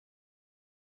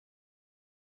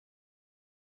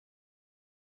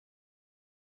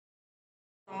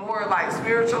more like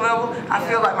spiritual level, I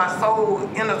feel like my soul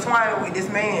intertwined with this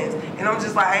man's, and I'm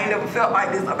just like, I ain't never felt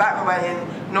like this about nobody.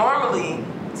 And normally,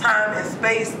 time and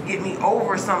space get me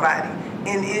over somebody,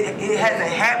 and it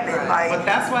hasn't happened. Like, but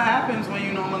that's what happens when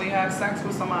you normally have sex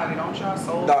with somebody, don't y'all?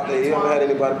 Soul. Doctor, you ever had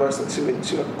anybody burst into you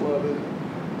at the club and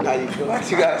now you feel like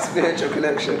you got a spiritual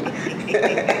connection?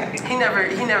 he never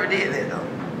did that though.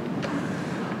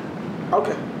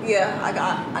 Okay. Yeah,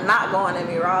 I'm not going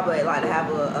to be raw, but like to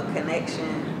have a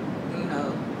connection, you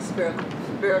know,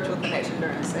 spiritual connection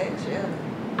during sex, yeah.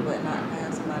 But not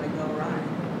have somebody go right.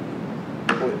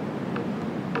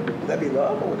 Would that be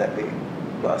love or would that be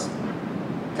lust?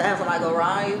 To have somebody go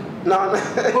right you? No.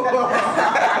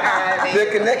 The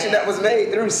connection that was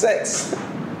made through sex.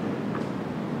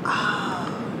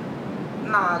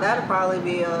 Nah, that'd probably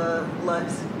be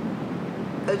lust.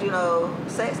 Cause you know,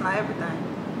 sex not everything.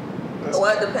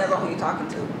 Well, it depends on who you're talking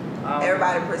to.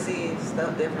 Everybody perceives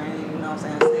stuff different. You know what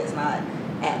I'm saying? Sex not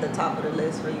at the top of the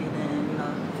list for you. Then you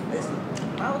know, it's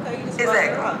okay. You just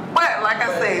exactly. But like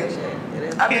I said,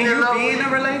 can you be in a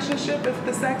relationship if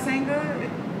the sex ain't good?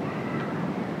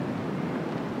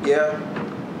 Yeah.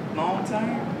 Long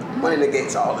term. Money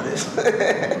negates all of this.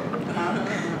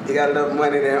 You got enough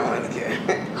money, they don't really care.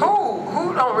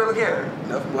 Who don't really care?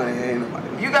 Enough money, ain't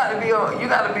nobody. You gotta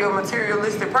be a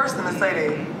materialistic person to say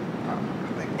that.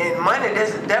 And money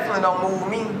definitely don't move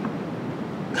me.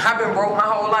 I've been broke my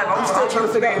whole life. I'm still trying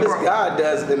to figure out what this God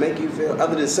does that make you feel,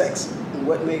 other than sex,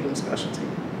 what made him special to you?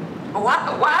 Why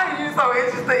are you so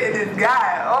interested in this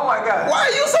guy? Oh my God. Why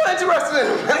are you so interested in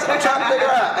him? That's what I'm trying to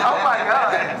figure out. Oh my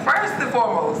God. First and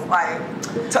foremost, like.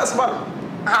 Tell us about him.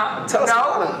 Tell us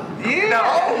about him. Yeah. No.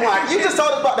 Oh my. You just told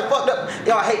us about the fucked up.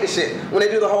 Y'all hate this shit. When they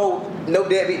do the whole no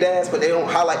deadbeat dads, but they don't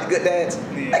highlight the good dads.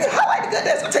 Yeah. They can highlight the good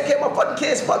dads. I take care of my fucking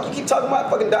kids. Fuck, you keep talking about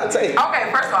fucking Dante.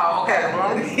 Okay, first of all,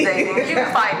 when we was dating, he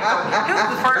was like,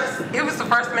 he was the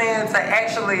first man to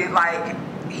actually like,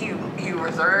 he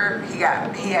reserved, he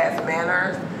has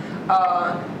manners.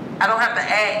 I don't have to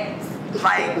act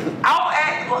like,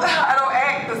 I don't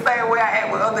act the same way I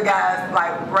act with other guys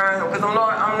like around him, because I'm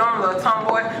normally a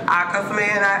tomboy. I cuss a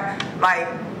man,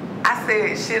 I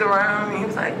said shit around him, and he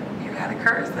was like, you gotta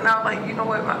curse, and I was like, you know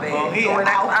what, my bad. Well,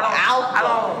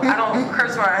 I don't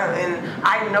curse around him, and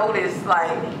I noticed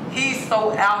like he's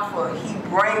so alpha, he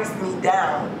brings me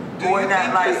down. Or not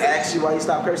like ask you why you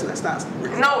stop cursing. That's not.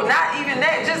 No, not even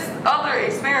that. Just other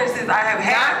experiences I have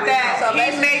had. Not that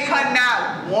he make her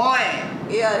not want.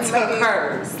 Yeah, to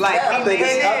curse. Like I think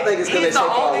it's because they so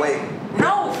far away.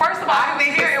 No, first of all, I was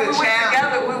here and we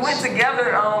went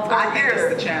together for a year.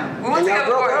 It's the challenge. We went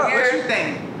together for a year. What you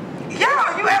think?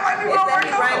 Yeah, you act like we gonna work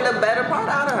out. Bring the better part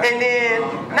out of her. And then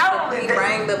not only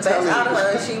bring the best out of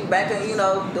her, she back and doing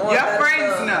your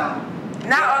friends know.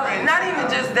 Not even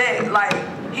just that. Like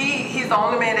he's the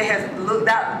only man that has looked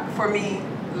out for me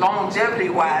longevity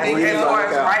wise. As far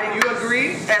as writing, you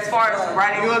agree? As far as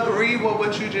writing, you agree with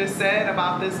what you just said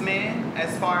about this man?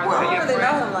 As far as I don't your really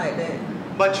friend? know him like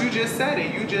that. But you just said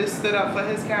it. You just stood up for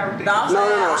his character. No.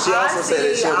 She also said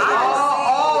it.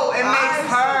 It makes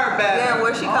her better. Yeah,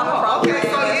 where she coming from? Okay,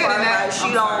 so like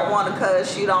she don't want to, cause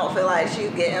she don't feel like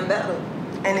she's getting better.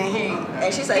 And then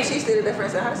and she said she see the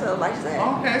difference in herself, like she said.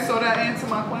 Okay, so that answered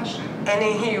my question. And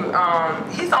then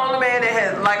he's the only man that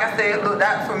has, like I said, looked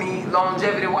out for me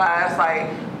longevity wise,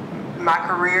 like my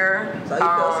career. So you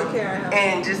feel secure in him.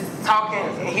 And just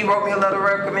talking. He wrote me a letter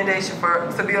of recommendation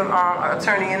to be an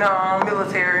attorney in the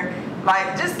military, like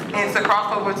and to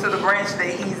cross over to the branch that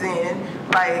he's in,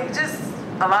 like just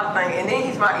a lot of things. And then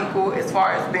he's my equal as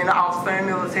far as being an officer in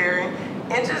the military,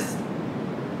 and just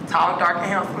tall, dark, and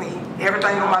handsome.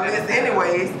 Everything on my list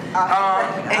anyways.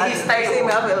 And he's stable.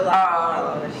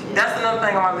 That's another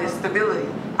thing on my list, stability.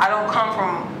 I don't come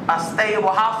from a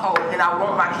stable household, and I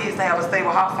want my kids to have a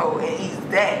stable household, and he's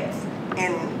that.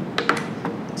 And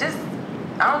just,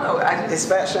 I don't know. Is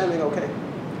fat shaming okay?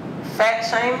 Fat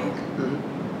shaming?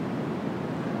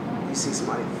 Mm-hmm. You see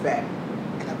somebody fat,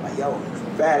 and I'm like, yo,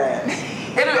 fat ass.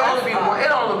 It'll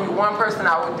only be one person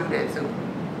I would do that to.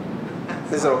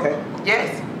 Is it okay?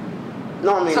 Yes.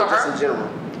 No, I mean to just her? in general.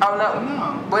 Oh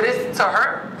no. But it's to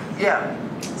her. Yeah.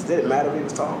 Did it matter if he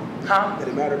was tall? Huh? Did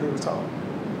it matter if he was tall?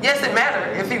 Yes, it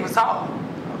mattered if he was tall.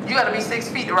 You got to be 6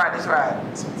 feet to ride this ride.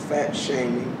 So fat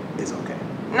shaming is okay.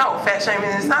 No, fat shaming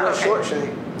is not okay. Short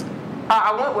shame.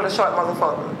 I went with a short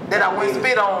motherfucker that I wouldn't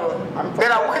spit on.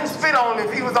 That I wouldn't spit on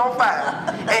if he was on fire.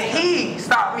 And he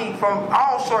stopped me from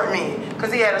all short men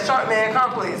because he had a short man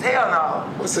complex. Hell no.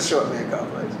 What's a short man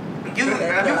complex? You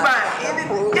find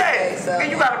anything. Yes,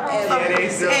 you gotta prove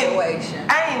something.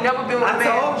 I ain't never been with a man.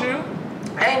 I told you.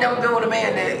 I ain't never been with a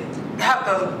man that have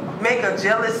to make a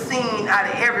jealous scene out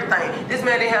of everything. This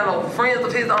man didn't have no friends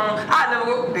of his own. I never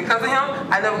go, because of him,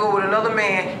 I never go with another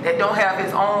man that don't have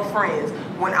his own friends.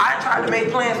 When I try to make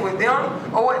plans with them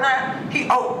or whatnot,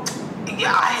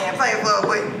 yeah, I had plans for her,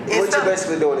 but What you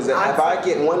basically doing is that if I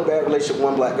get in one bad relationship with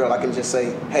one black girl, I can just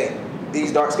say, hey,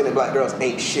 these dark-skinned black girls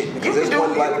ain't shit. Because you can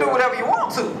one black do girl. whatever you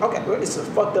want to. Okay, well, it's a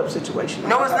fucked up situation.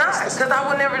 No, it's not. Because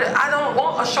I don't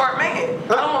want a short man.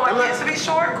 I don't want my kids to be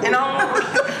short, and I want to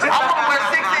wear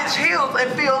 6-inch heels and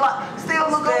still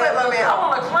look up at my man. I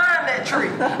want to climb that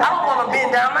tree. I don't want to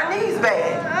bend down my knees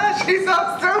bad. She's so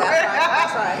stupid.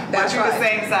 That's right. But you the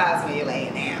same size when you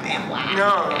laying down. And why?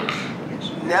 No,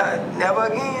 never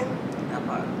again.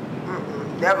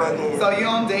 Never again. So you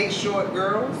don't date short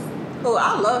girls? Oh,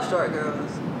 I love short girls.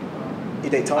 You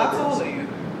date tall How girls? tall are you?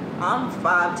 I'm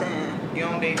 5'10". You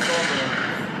don't date tall girls?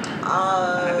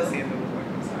 I had to see if it was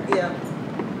working. Sorry. Yeah.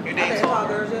 You I date date tall tall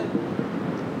girls? girls, yeah.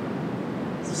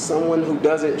 Someone who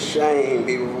doesn't shame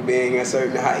people for being a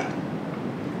certain height.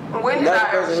 When did Another I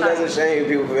ever person who doesn't shame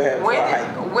people for having for height.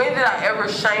 when did I ever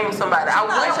shame somebody? I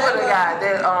went with a guy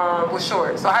that was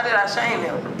short. So how did I shame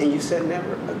him? And you said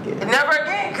never again. Never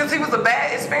again, because he was a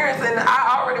bad experience, and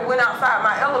I already went outside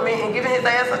my element and given his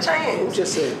ass a You chance.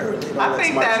 just said earlier. I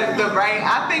think that is the right.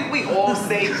 I think we all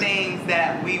say things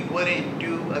that we wouldn't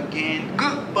do again.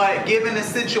 But given the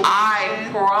situation, I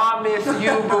promise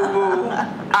you, boo-boo.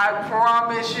 I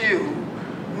promise you.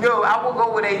 No, I will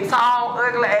go with a tall,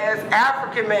 ugly ass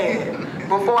African man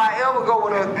before I ever go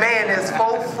with a man that's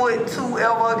 4'2"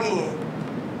 ever again.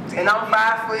 And I'm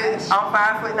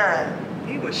 5'9".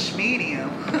 he was medium.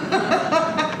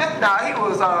 No, he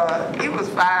was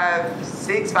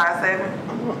 5'6",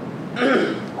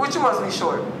 5'7". Which you must be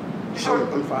short. You short?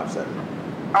 I'm 5'7".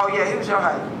 Oh yeah, he was your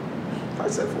height. I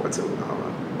said 4'2".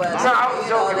 But No, I was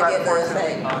you know, joking to about get the the person.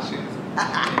 effect. Oh, she was.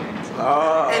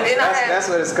 Oh, And then that's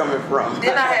where it's coming from.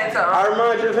 Then I had to. I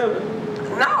remind you of him.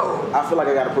 No, I feel like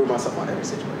I gotta prove myself on every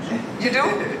situation. you do?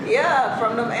 Yeah,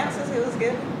 from them answers he was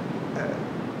giving.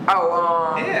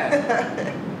 Oh, Yeah.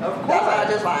 Of That's why I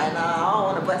course. just like, nah, I don't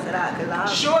want to bust it out because I.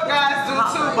 Short guys do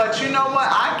too, but you know what?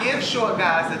 I give short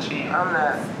guys a chance. I'm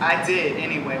not. I did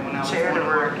anyway when I was Chair on to the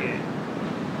work. market.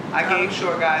 I gave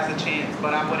short guys a chance,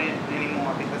 but I wouldn't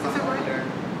anymore because I'm older.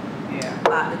 Yeah,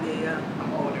 About to be, yeah.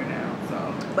 I'm older now, so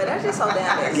But that's just so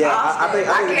damn exhausting. Yeah, I think I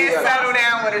you can't gotta- settle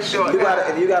down with a short You guy.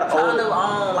 gotta, if you got Trying to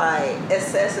old, like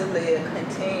excessively and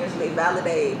continuously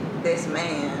validate this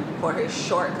man for his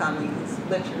shortcomings,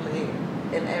 literally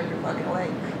in every fucking way.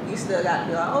 You still got to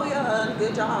be like, oh yeah,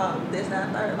 good job, this, that,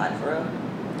 and third, like for real.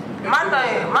 My thing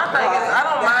is, I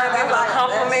don't mind giving a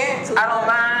compliment. I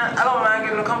don't mind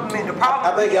giving a compliment. The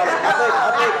problem. I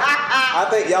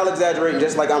think y'all exaggerating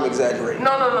just like I'm exaggerating.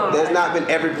 No. There's not been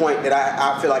every point that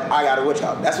I feel like I gotta with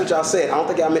y'all. That's what y'all said. I don't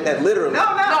think y'all meant that literally. No,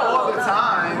 not all the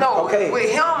time. No, Okay. with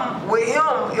him,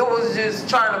 it was just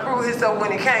trying to prove himself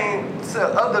when it came to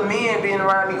other men being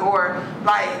around me, or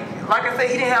like I said,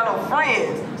 he didn't have no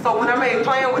friends. So when I made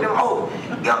playing with him,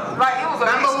 like it was a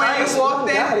Remember when you walked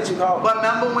in? Guy that you called. But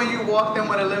remember when you walked in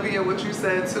with Olivia, what you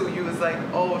said too? You was like,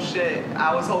 oh shit,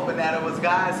 I was hoping that it was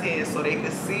guys here so they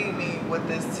could see me with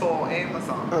this tall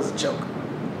Amazon. That was a joke.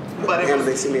 But it Damn, was-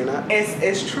 they see me or not.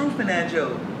 It's truth in that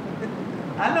joke.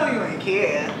 I know you ain't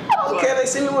care. I don't care. They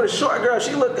see me with a short girl.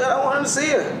 She look good. I want them to see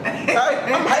her.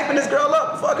 I'm hyping this girl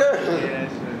up. Fuck her. Yeah,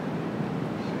 shit.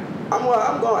 I'm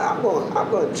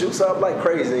going to juice up like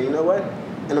crazy. You know what?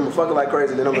 And I'm gonna fuck her like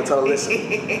crazy. Then I'm gonna tell her, listen,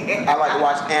 I like to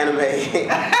watch anime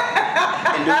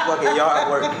and do fucking yard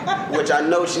work, which I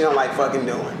know she don't like fucking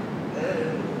doing.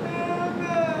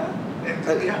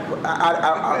 So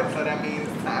that means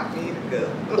it's time for you to go.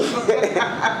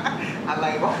 I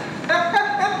like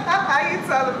how you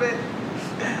tell a bit.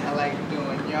 I like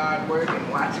doing yard work and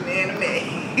watching anime.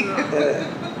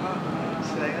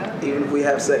 She's like, huh? Even if we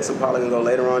have sex, I'm probably gonna go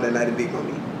later on that night and beat on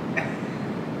me.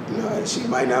 You know, she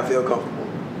might not feel comfortable.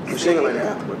 But she ain't gonna learn it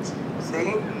afterwards.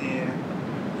 See,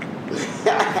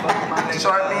 Yeah.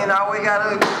 short men always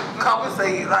gotta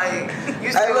compensate. Like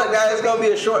you still. Hey, look, guys, it's gonna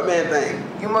be a short man thing.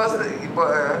 You must, but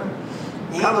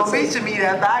you ain't gonna beat me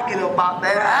after I get up out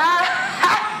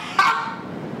that.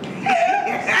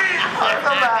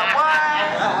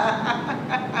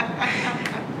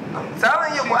 I'm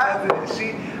telling you, what?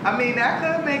 I mean, that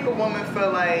could make a woman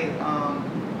feel like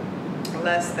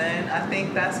less than. I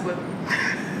think that's what.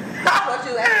 That's what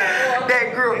you asked for.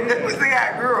 That girl, see,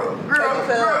 I grew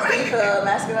Do you feel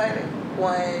emasculated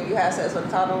when you have sex with a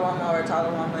taller woman or a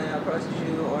taller woman approaches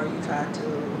you or you try to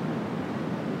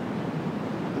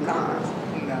converse?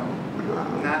 No,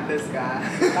 not this guy.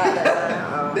 Not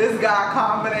that. This guy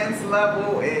confidence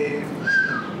level is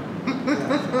I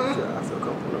feel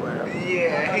comfortable right now.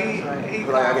 Yeah, he I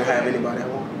feel like I can have anybody I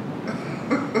want.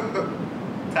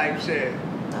 type shit.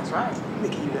 That's right.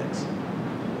 Mickey, you next.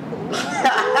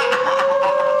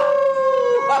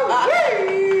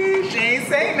 She ain't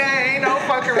saying that. Ain't no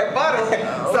fucking rebuttal.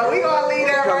 So we gonna leave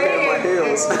that Come right down my here.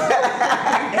 heels.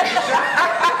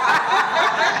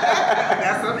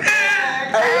 That's a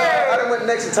Hey, I done went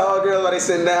next to tall girls while they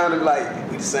sitting down and be like,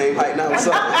 we the same height now, what's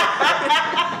up?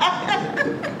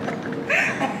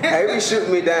 They be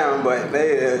shooting me down, but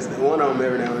one of them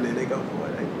every now and then they go for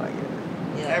it. They be like,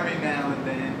 Yeah. every now and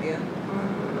then. Yeah.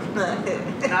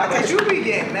 Nah, but you be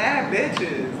getting mad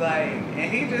bitches, like,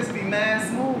 and he just be mad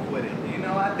smooth with it. You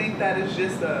know, I think that is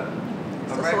just a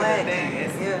It's a regular swag thing.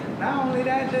 It's yeah. not only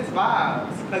that, just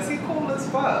vibes. Cause he cool as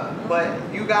fuck, but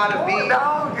you gotta be,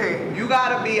 doggy. you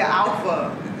gotta be an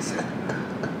alpha,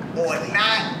 or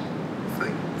not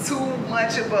too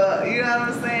much of a, you know what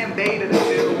I'm saying, beta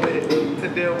to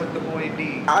deal with the boy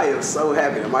D. I am so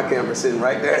happy that my camera's sitting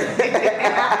right there.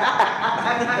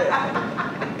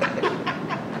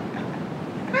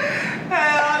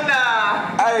 Hell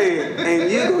nah. Hey,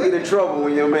 and you gonna get in trouble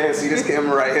when your man see this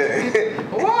camera right here.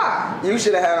 Why? You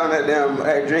should have had on that damn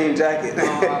dream jacket.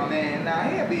 Oh man, nah,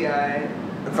 he'll be alright.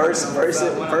 First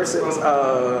it was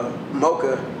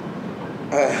mocha,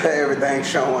 everything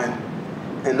showing,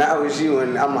 and that was you,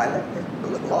 and I'm like,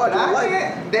 look, Lord, I like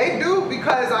it. They do,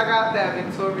 because I got that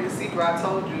Victoria's Secret. I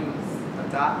told you, it's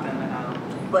a doctor in the house.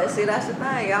 But see, that's the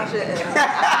thing. Y'all shouldn't.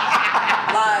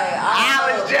 Like, I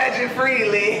was judging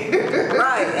freely.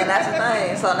 Right, and that's the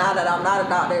thing. So now that I'm not a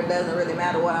doctor, it doesn't really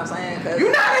matter what I'm saying. Cause You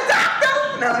not a doctor?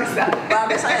 No, it's not. But I'm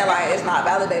just saying, like, it's not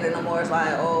validated no more. It's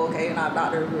like, oh, okay, you're not a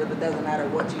doctor. It really doesn't matter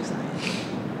what you saying.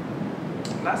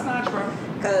 That's not true.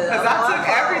 Because I took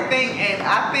everything, and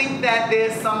I think that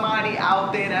there's somebody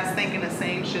out there that's thinking the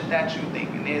same shit that you think.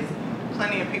 And there's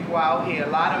plenty of people out here, a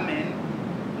lot of men,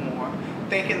 more,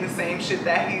 thinking the same shit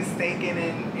that he's thinking,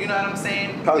 and you know what I'm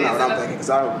saying? Probably not what I'm thinking, because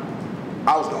I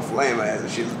was gonna flame her ass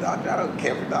if she was a doctor. I don't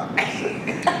care for doctors. I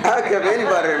don't care for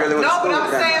anybody that really went to No, school. but I'm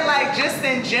with that. saying, like, just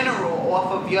in general,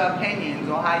 off of your opinions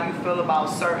on how you feel about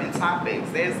certain topics,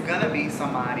 there's gonna be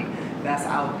somebody that's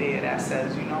out there that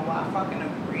says, you know what, I fucking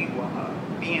agree with her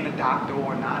being a doctor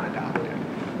or not a doctor.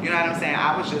 You know what I'm saying?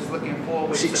 I was just looking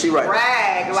forward to right.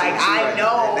 brag, like, She I right.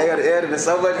 know. They got edited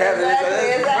so much happening.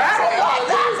 It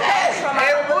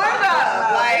would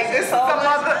have. Like, this is some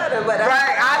other.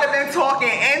 Right, I'd have been talking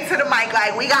into the mic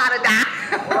like, we got a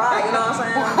doctor. Right, you know what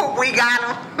I'm saying? We got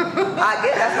him. I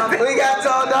get that's something. We got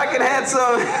tall, dark, and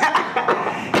handsome.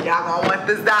 Y'all gonna want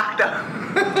this doctor.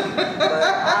 But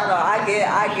I don't know. I get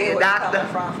where you're Doctor.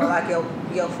 coming from for like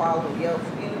your following, your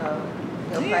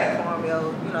platform,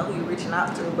 who you reaching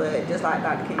out to. But just like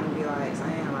Dr. King would be like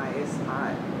saying, like,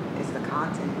 it's the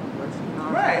content.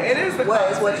 Right, it is the Well,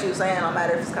 content. it's what you're saying, no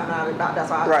matter if it's coming out of the doctor.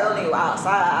 That's why I'm telling you,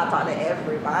 outside, I talk to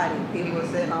everybody. People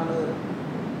sitting on the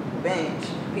bench,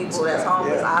 people that's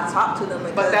homeless, I talk to them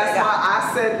because But that's why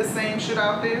I said the same shit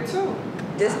out there too.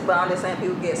 But I'm just saying,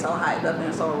 people get so hyped up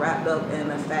and so wrapped up in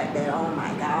the fact that, oh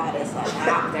my God, it's a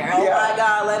doctor. Oh my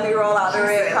God, let me roll out the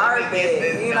red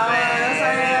carpet. You know what I'm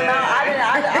saying? No,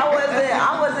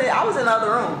 I was in the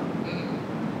other room.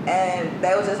 And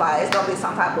they was just like, it's gonna be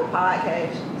some type of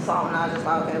podcast, something. I was just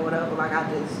like, okay, whatever. Like, I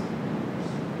just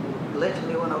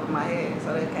literally went over my head.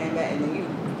 So they came back, and then you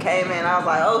came in. I was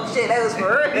like, oh shit, that was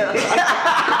for real.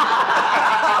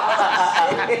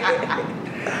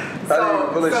 So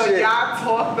y'all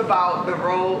talked about the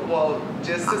role. Well,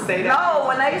 just to say that. No,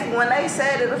 when they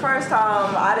said it the first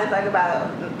time, I didn't think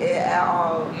about it at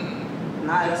all.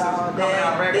 Not at all.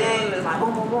 Then it's like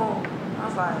boom, boom, boom. I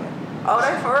was like, oh,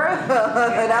 they for real?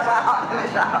 That's why I hopped in the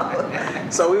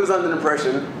shower. So we was under the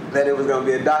impression that it was gonna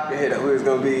be a doctor here that we was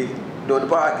gonna be doing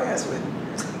the podcast with,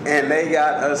 and they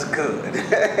got us good.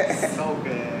 So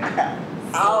good.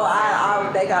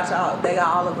 They got y'all. They got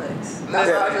all of us. That's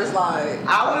why I was just like.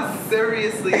 I was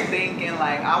seriously thinking,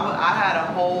 like, I had a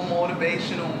whole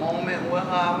motivational moment with her.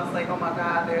 I was like, oh my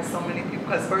God, there's so many people.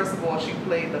 Because first of all, she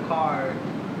played the card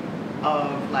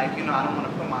of, like, you know, I don't want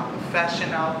to put my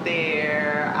profession out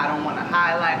there. I don't want to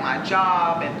highlight my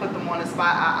job and put them on the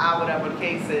spot, whatever the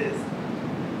case is.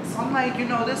 So I'm like, you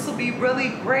know, this will be really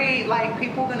great. Like,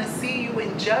 people are going to see you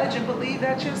and judge and believe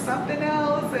that you're something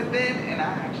else. And I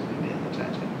actually did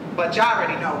judge it. But y'all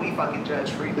already know we fucking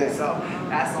judge freely. So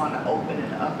that's on the open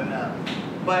and up and up.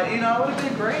 But, you know, it would have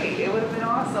been great. It would have been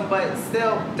awesome. But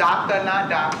still, doctor, not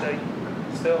doctor.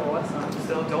 Still awesome.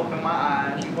 Still dope in my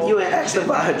eyes. You ain't asked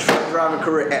about her truck driving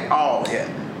career at all yet.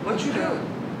 What you do?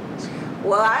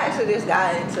 Well, I actually just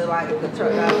got into like the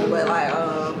truck driving, but like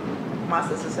my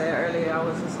sister said earlier, I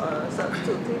was a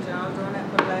substitute teacher. I was doing that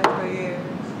for the last 3 years.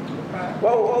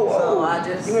 Whoa. So I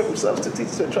just... You went from substitute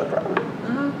teacher to a truck driver?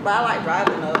 Mm-hmm. But I like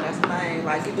driving though, that's the thing.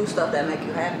 Like you do stuff that make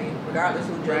you happy, regardless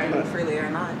who judges you freely or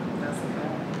not. That's a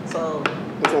fact. So...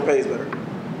 Which one pays better?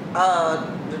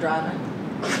 The driving.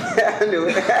 I knew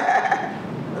it.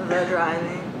 The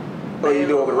driving. Oh, you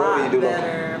do over the road or you do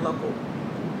better local?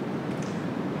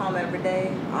 Home every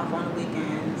day, off on the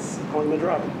weekends. How long you been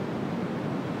driving?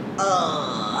 I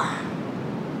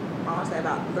want to say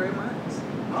about 3 months.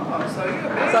 Oh, so you're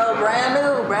a baby. So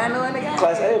brand new in the game.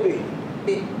 Class A or B?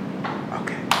 B.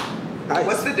 Okay. Nice.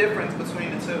 What's the difference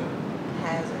between the two?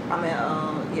 Has it? I mean,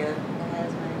 yeah, it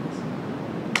has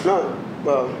names. No,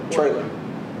 well, trailer.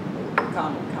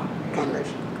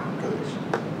 Combination.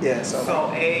 Yeah, so.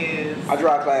 So A is. I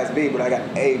drive class B, but I got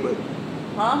A, but.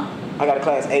 Huh? I got a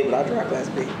class A, but I drive class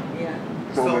B. Yeah.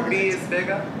 So B is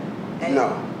bigger? A.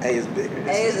 No, A is bigger.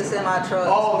 A is the semi trucks.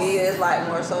 Oh. B is like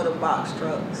more so the box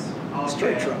trucks. Okay.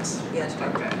 Straight trucks. Yeah,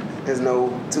 straight. Okay. There's no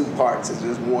 2 parts. It's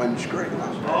just one straight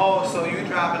line. Oh, so you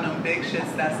driving them big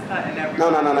shits that's cutting everything?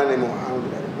 No, not anymore. I don't do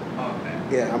that anymore.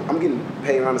 Okay. Yeah, I'm getting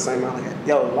paid around the same amount. Like,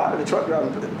 yo, a lot of the truck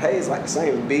driving pay is like the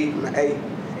same B from the A.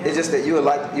 It's just that you're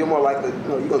more likely,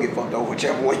 you're gonna get fucked over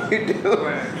whichever one you do.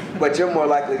 Right. But you're more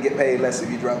likely to get paid less if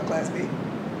you drive a class B.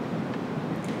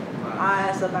 I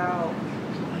asked about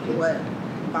what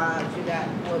vibes you got,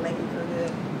 what make you feel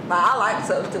good. Like, I like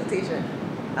substitute teacher.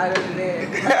 I really did.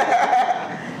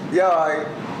 Yo,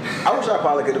 I wish I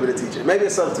probably could have been a teacher. Maybe a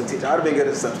substitute teacher. I'd have been good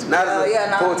as a substitute. Not as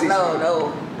a full teacher.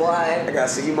 No, boy. I gotta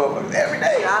see you motherfuckers every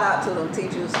day. Shout out to them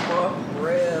teachers for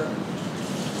real.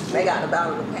 They got the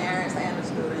battle of the parents and the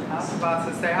students. I was about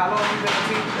to say, how long you been a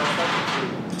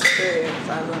teacher? Serious.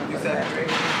 I was doing it You for the said last 3 3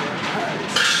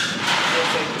 years. You'll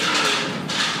say 3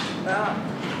 years. Well,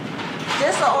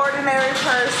 just an ordinary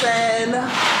person.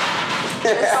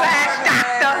 Just an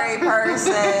ordinary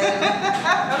person.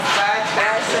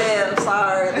 That's it. I'm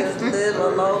sorry. Just live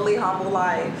a lowly, humble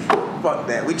life. Fuck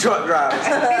that. We truck drivers.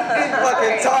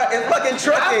 It's fucking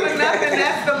trucking. Not for nothing,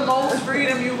 that's the most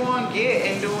freedom you gonna get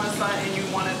in doing something you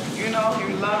wanna, you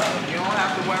love. You don't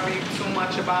have to worry too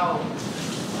much about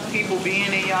people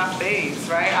being in your face,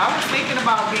 right? I was thinking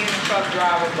about being a truck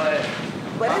driver, but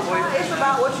it's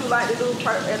about what you like to do.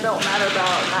 It don't matter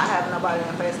about not having nobody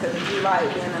in your face. Because if you like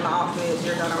being in the office,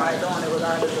 you're gonna like doing it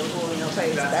regardless of who in your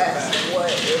face. That's what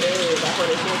it is. That's what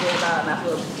it should be about. And that's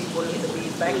what people need to be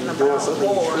thinking about Doing something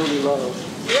you more. truly love.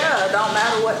 Yeah, it don't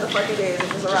matter what the fuck it is.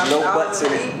 If it's around No thousands butts in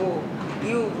of it. people,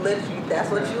 you literally, that's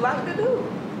what you like to do.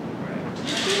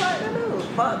 That's what you like to do.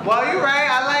 Fuck. well, you're right.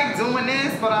 I like doing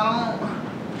this, but I don't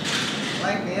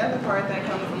like the other part that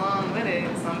comes along with it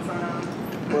sometimes.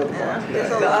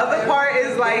 The other part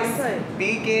is like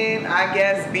speaking, I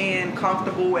guess, being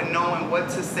comfortable and knowing what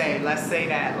to say. Let's say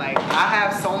that. Like, I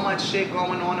have so much shit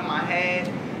going on in my head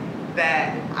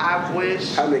that I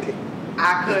wish How many?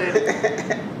 I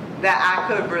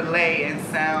could relay and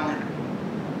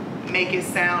make it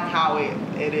sound how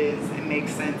it is and make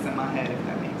sense in my head, if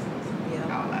that makes sense. Yeah.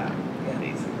 Out loud, Yeah.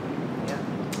 basically. Yeah.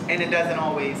 And it doesn't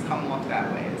always come off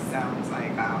that way. It sounds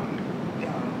like I don't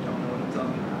know what I'm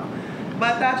talking about.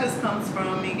 But that just comes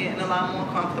from me getting a lot more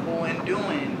comfortable and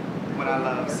doing what I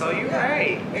love. So you're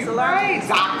right. It's You're a lot. right,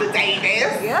 Dr.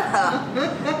 Davis. Yeah. I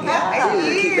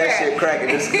need to keep that shit cracking.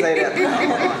 Just say that.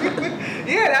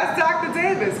 Yeah, that's Dr.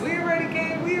 Davis. We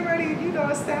already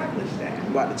established that.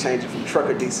 I'm about to change it from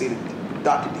Trucker DC to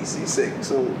Dr. DC sick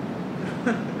soon.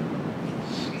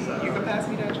 You can pass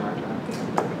me that charger.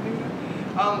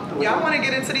 Y'all want to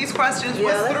get into these questions?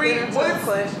 Yeah, let's get into the What's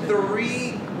questions.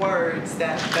 3 words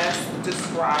that best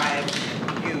describe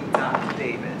you, Dr.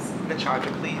 Davis? The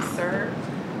charger, please, sir.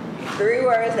 3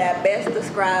 words that best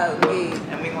describe me.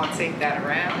 And we're gonna take that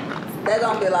around. They're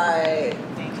gonna be like,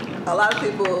 Thank you. a lot of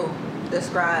people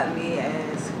describe me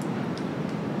as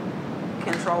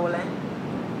controlling.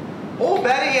 Oh,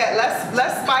 better yet,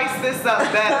 let's spice this up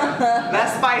better.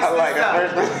 Let's spice I like this up.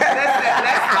 that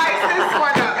Let's spice this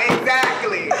one up.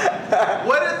 Exactly.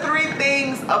 What are 3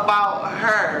 things about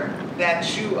her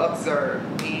that you observe,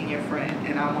 being your friend,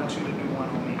 and I want you to do one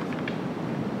on me,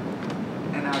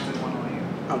 and I'll do one on you.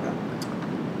 Okay.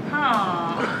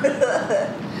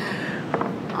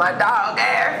 My dog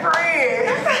ass friend.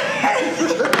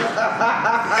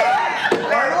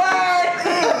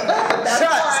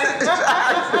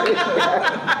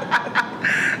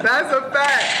 That's a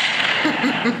fact.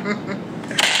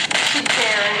 She's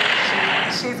caring.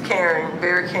 She's caring,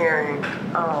 very caring.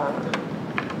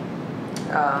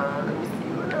 Let me see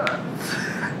what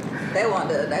else. They want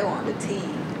the tea.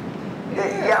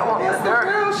 Yeah, I want That's the the dirt.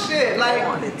 real shit. Like,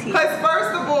 want the tea. because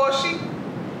first of all, she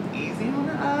easy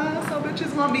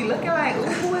bitches gonna be looking like, ooh,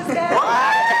 who is that?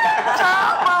 What?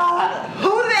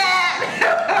 Who that?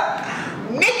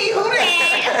 Nikki, who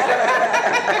that?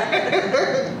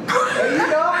 You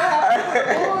know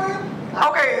what?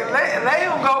 Okay, let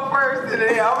him go first and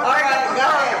then I'm All gonna take right, it go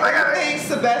ahead. What first. do you think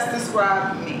Sebeste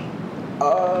described me?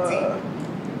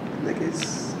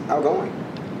 Nigga's outgoing.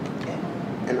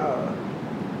 And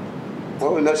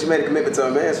well, we know she made a commitment to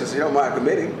a man, so she don't mind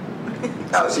committing.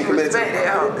 Oh, So she committed to the,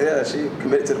 respect that, yeah, she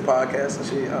committed to the podcast, so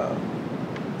she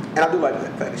and I do like the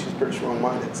fact that she's pretty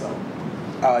strong-minded. So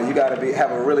you gotta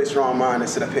have a really strong mind and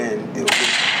sit up here and it'll be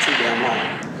too damn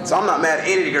long. So I'm not mad at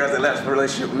any of the girls that left the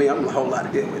relationship with me. I'm a whole lot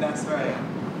to deal with. That's right.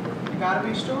 You gotta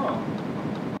be strong.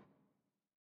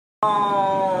 I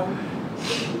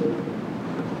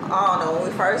don't know, when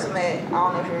we first met, I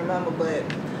don't know if you remember, but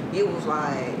you was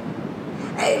like,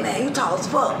 hey man, you tall as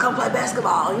fuck, come play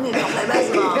basketball. You need to come play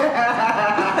basketball.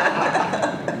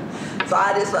 So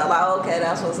I just felt like, okay,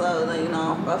 that's what's up. You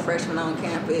know, a freshman on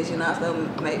campus, you know, still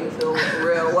make me feel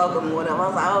real welcome or whatever. I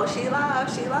was like, oh, she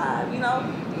live, you know,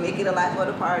 Mickey the life of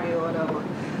the party or whatever.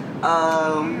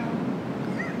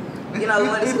 You know, we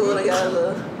went to school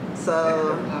together,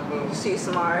 so she's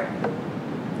smart.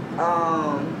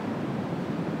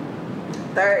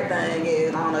 Third thing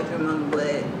is, I don't know if you remember,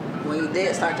 but when you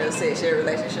did start your 6-year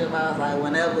relationship, I was like,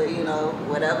 whenever, you know,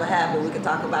 whatever happened, we can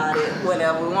talk about it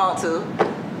whenever we want to.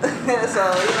 So, you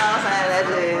know what I'm saying? That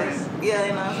just, yeah,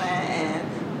 you know what I'm saying?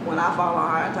 And when I fall on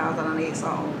hard times and I need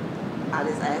something, I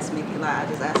just asked Mickey, like, I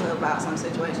just asked her about some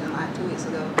situation like 2 weeks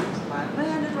ago. She was like,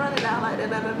 man, just run it down like that.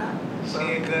 She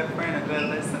a good friend, a good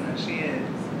listener. She is.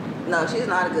 No, she's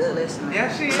not a good listener.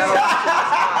 Yeah, she is. No, You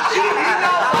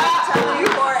know why? I'm telling you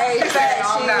for a fact,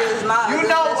 she is not a You good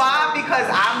know listener. why? Because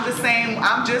I'm the same.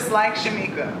 I'm just like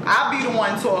Shamika. I be the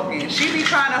one talking. She be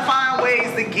trying to find ways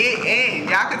to get in.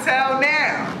 Y'all can tell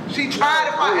now. She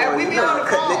tried to find. And we be on the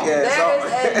phone.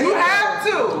 You have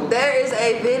to. There is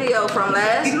a video from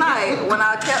last night when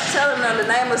I kept telling them the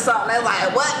name of something. They was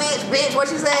like, what bitch, what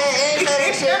she said, ain't say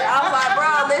that shit. I was like,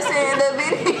 bro, listen in the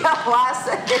video. I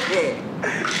said it.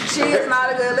 She is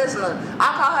not a good listener.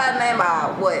 I called her name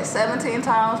about 17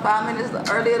 times, 5 minutes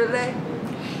earlier today.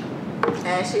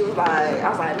 And she was like, I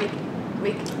was like,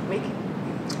 Mickey.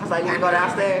 I was like, you wanna go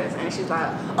downstairs? And she's like,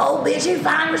 oh bitch, he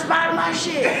finally responded to my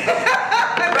shit. Bro,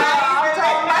 I'm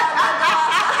talking about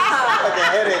That's a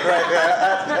headache right there.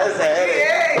 That's a headache.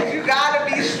 Yeah, you gotta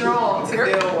be strong to deal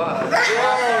with her.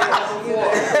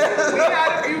 yes. We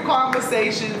had a few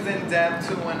conversations in depth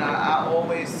too, and I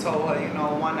always told her, you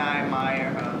know, one, I admire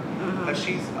her, but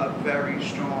she's a very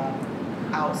strong,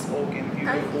 outspoken,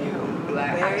 beautiful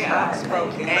black Very child.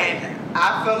 outspoken. And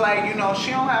I feel like, you know,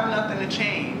 she don't have nothing to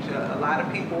change. A lot of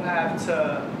people have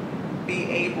to be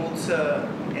able to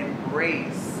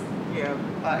embrace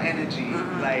her energy.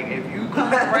 Like, if you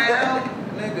come around,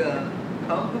 nigga,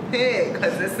 come prepared,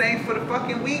 because this ain't for the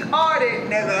fucking weak-hearted,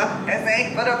 nigga. This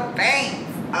ain't for the faint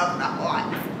of the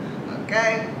heart.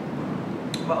 Okay?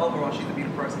 But overall, she's a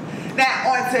beautiful person.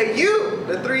 Now, on to you,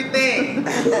 the 3 things.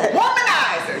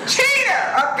 Womanizer, cheater,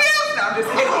 abuser. No, I'm just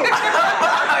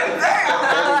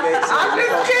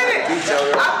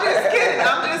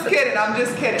kidding. I'm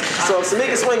just kidding. So if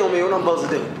Shamika swing on me, what I'm supposed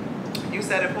to do? You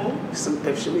said it, fool?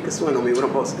 If Shamika swing on me, what I'm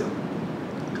supposed to do?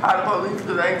 Call the police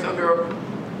because I ain't your girl.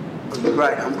 You're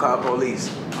right, I'm called police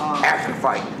after the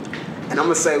fight. And I'm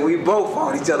gonna say we both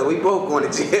fought each other. We both going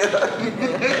to jail.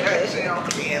 She don't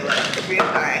care. Like, she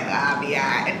like, I'll be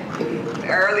alright.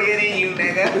 Earlier than you,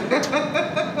 nigga.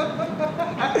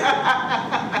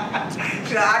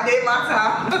 Should I did my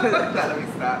time? No, let me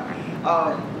stop.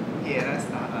 Yeah, that's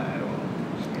not her at all.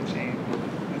 She can change.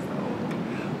 That's the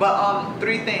old. But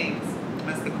 3 things,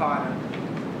 Mr. Carter.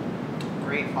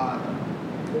 Great father.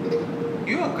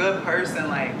 You're a good person,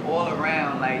 like all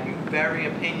around. Like, you very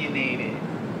opinionated.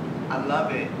 I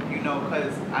love it, you know,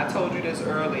 because I told you this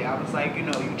earlier. I was like, you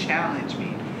know, you challenged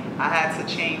me. I had to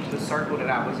change the circle that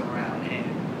I was around,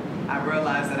 and I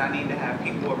realized that I need to have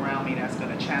people around me that's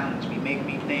going to challenge me, make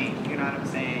me think, you know what I'm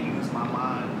saying, use my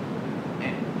mind.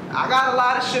 And I got a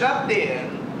lot of shit up there.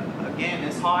 Again,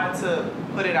 it's hard to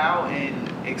put it out and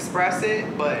express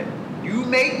it, but you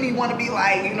make me want to be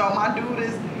like, you know, my dude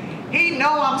is, he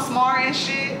know I'm smart and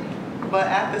shit, but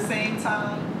at the same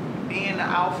time, being the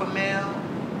alpha male,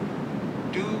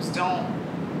 dudes don't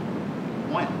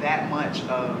want that much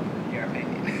of your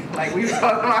opinion. Like, we was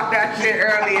talking about that shit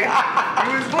earlier.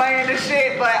 We was playing the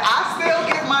shit, but I still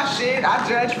get my shit. I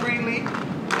judge freely.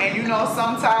 And you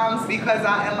sometimes because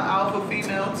I am an alpha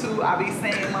female too, I be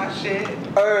saying my shit.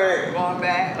 Alright. Going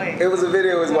back, like It was a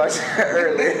video I was watching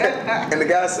earlier, and the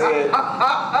guy said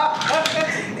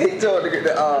he told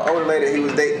the older lady he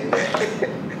was dating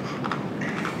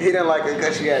he didn't like her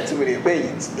because she had too many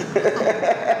opinions.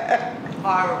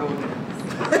 horribleness.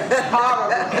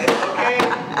 Okay.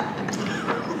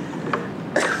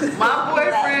 My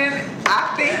boyfriend,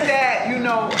 I think that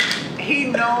he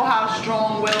know how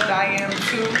strong-willed I am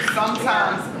too.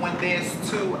 Sometimes when there's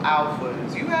two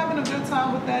alphas, you having a good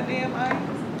time with that damn ice?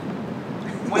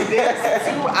 When there's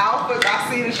two alphas, I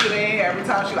see this shit in here every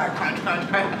time she like crunch.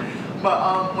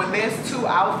 But when there's two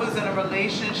alphas in a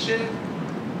relationship,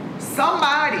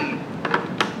 somebody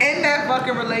in that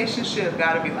fucking relationship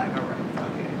gotta be like, all right,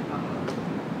 fuck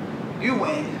it. You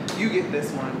win. You get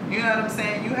this one. You know what I'm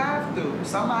saying? You have to.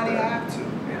 Somebody have to.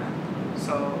 Yeah.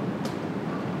 So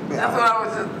that's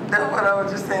what I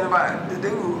was just saying about the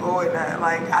dude or whatnot.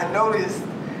 Like I noticed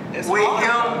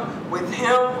with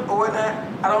him or whatnot,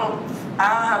 I don't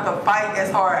have to fight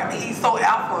as hard. He's so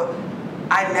alpha,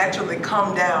 I naturally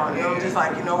come down. You know, just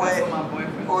like that's what my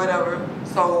boyfriend or whatever.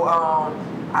 So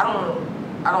I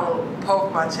don't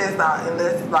poke my chest out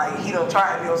unless like he don't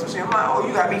try me on some shit. I'm like, oh,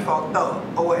 you got me fucked up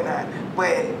or whatnot.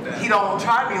 But he don't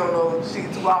try me on no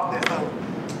shit too often. So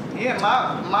yeah,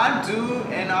 my dude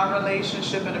in our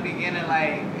relationship in the beginning,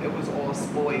 like it was all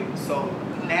spoiled. So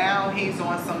now he's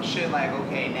on some shit like,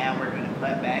 okay, now we're gonna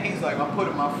let back. He's like, I'm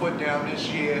putting my foot down this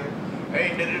year.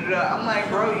 Hey, I'm like,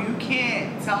 bro, you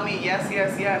can't tell me yes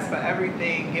for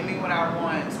everything. Give me what I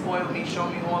want. Spoil me. Show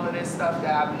me all of this stuff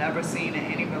that I've never seen in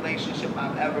any relationship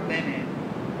I've ever been in.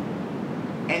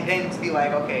 And then to be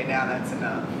like, okay, now that's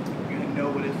enough. You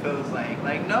know what it feels like.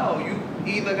 Like, no, you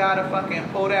either gotta fucking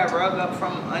pull that rug up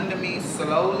from under me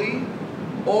slowly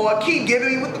or keep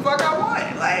giving me what the fuck I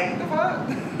want. Like, the fuck?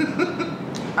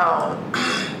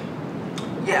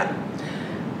 Yeah.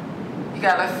 You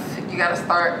gotta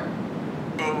start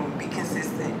and be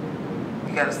consistent.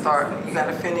 You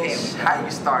gotta finish how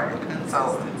you started.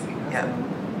 So, yeah.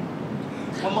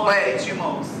 What motivates you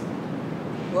most?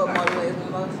 What motivates me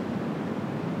most?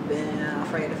 Being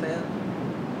afraid to fail.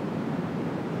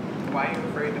 Why are you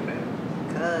afraid to fail?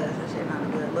 Cause that shit not a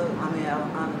good look. I mean, I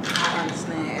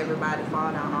understand everybody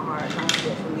fall down on hard times,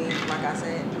 but for me, like I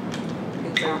said,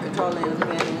 people are controlling the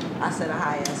beginning. I set a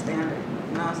high ass standard.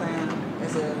 You know what I'm saying?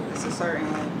 It's a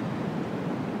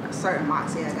certain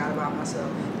moxie I got about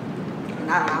myself. And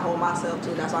I hold myself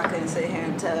too. That's why I couldn't sit here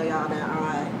and tell y'all that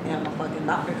I am a fucking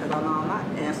doctor, because I know I'm not.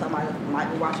 And somebody might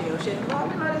be watching your shit and go, I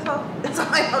know this hoe. It's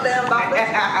like no damn doctor. I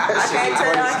can't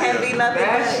tell you I can't be nothing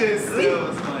that but shit me. still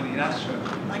is funny. That's true.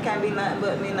 I can't be nothing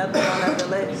but me, nothing or nothing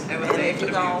less. And if you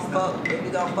gonna fuck with me,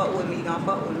 you gonna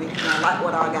fuck with me. You gonna like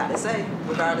what I got to say,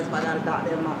 regardless if I got a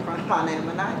doctor in my front of my name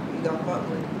or not. You gonna fuck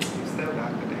with me. You still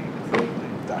Dr.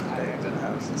 Davis. Dr. Davis in the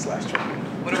house / Trump.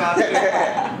 What about you?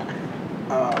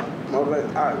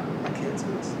 Motivate my kids.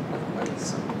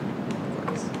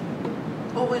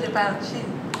 well, what about you?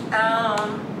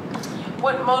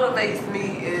 What motivates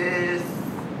me is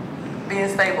being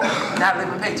stable, not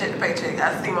living paycheck to paycheck.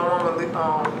 I see my mama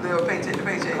live paycheck to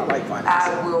paycheck. I like finance.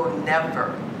 I will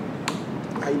never.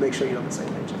 How you make sure you don't get the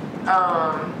same paycheck?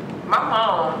 My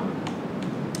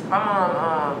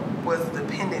mom was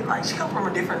dependent. Like, she come from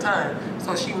a different time.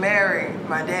 So she married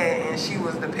my dad and she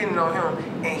was dependent on him.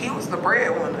 And he was the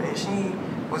breadwinner and she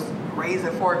was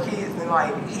raising 4 kids. And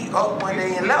like, he up one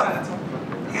day and left.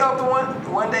 He up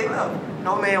one day left.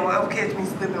 No man will ever catch me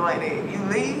slipping like that. You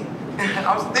leave,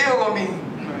 I'm still gonna be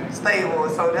stable.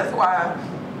 So that's why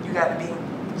you gotta be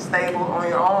stable on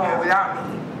your own without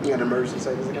me. You got an emergency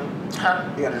savings account? Huh?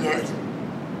 You got an Yes. emergency?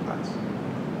 Nice.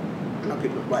 You know,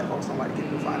 people, black folks don't like to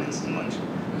get into finances much.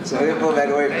 So they pull back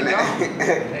away from that.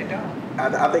 They don't.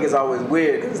 I think it's always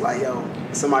weird because it's like, yo,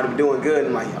 somebody be doing good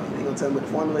and like, yo, they gonna tell me what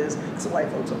the formula is? Because the white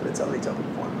folks over there tell me what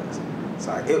the formula is.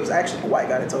 So it was actually a white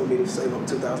guy that told me to save up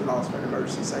 $2,000 for an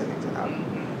emergency savings, and I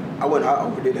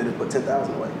overdid it and put $10,000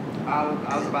 away.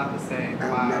 I was about to say, I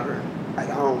wow. never,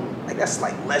 like that's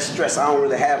like less stress I don't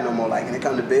really have no more, like when it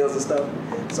comes to bills and stuff.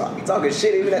 So I be talking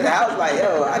shit even at the house, like,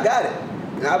 yo, I got it.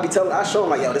 And I show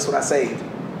them like, yo, this is what I saved.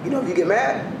 You know, if you get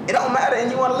mad, it don't matter and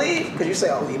you want to leave because you say,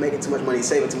 oh, you're making too much money, you're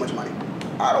saving too much money.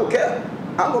 I don't care.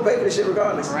 I'm going to pay for this shit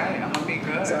regardless. All right, I'm going to be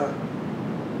good. So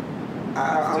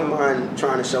I don't mind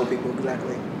trying to show people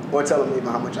exactly, or telling them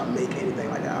how much I make, anything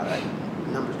like that. Like,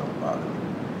 numbers don't bother me.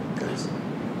 Because,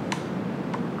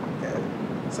 yeah.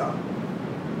 So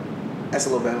that's a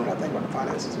little bit of what I think about the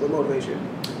finances. What motivates you?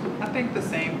 I think the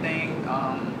same thing,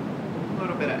 a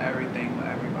little bit of everything what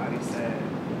everybody said,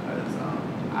 because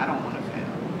I don't want to fail.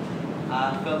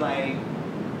 I feel like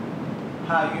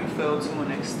how you feel to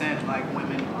an extent like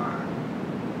women are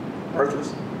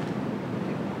Worthless.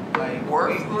 like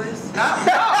Worthless? No,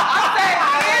 I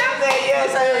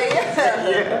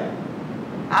Yeah.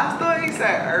 I thought he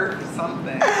said earth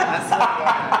something. I swear to God.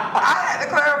 I had to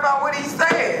clarify what he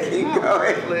said. Keep going.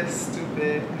 Worthless,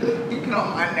 stupid. You get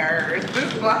on my nerves.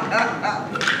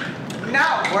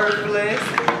 Not worthless.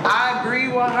 I agree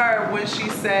with her when she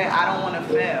said, I don't want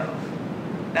to fail.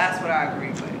 That's what I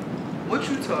agree with. What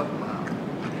you talking about?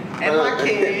 And my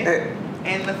kid,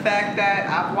 and the fact that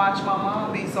I've watched my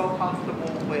mom be so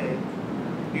comfortable with,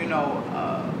 you know,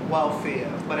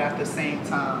 welfare, but at the same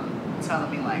time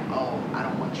telling me like, oh, I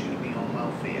don't want you to be on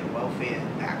welfare. Welfare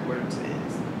backwards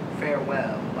is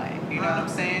farewell. Like, you know what I'm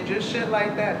saying? Just shit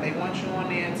like that. They want you on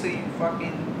there until you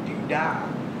die.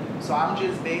 So I'm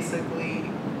just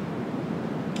basically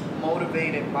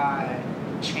motivated by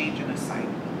changing the cycle.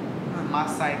 My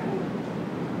cycle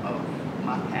of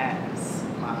my past,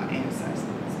 my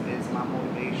ancestors, is my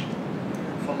motivation.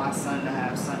 For my son to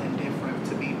have something different,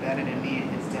 to be better than me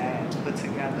and his dad put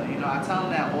together. You know, I tell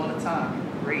him that all the time.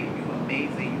 You're great, you're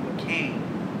amazing, you're a king.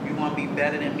 You want to be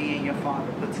better than me and your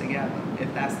father put together.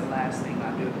 If that's the last thing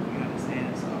I do, you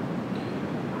understand? So,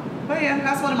 but yeah,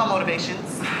 that's one of my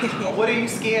motivations. What are you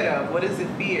scared of? What is the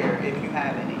fear, if you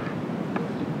have any?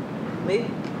 Me?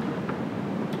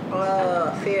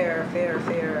 Fear.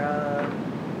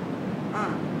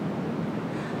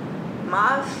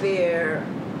 My fear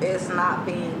is not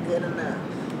being good enough,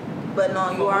 but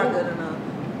knowing you are good enough.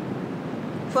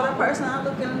 For the person I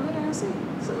look in the mirror and see.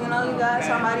 So, you know, you got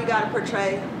somebody you got to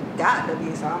portray. Got to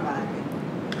be somebody.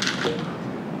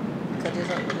 Did you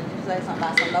say something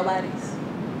about some nobodies?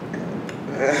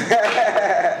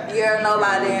 You're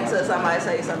nobody until somebody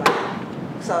say somebody.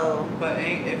 So. But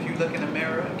if you look in the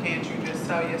mirror, can't you just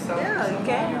tell yourself? Yeah, you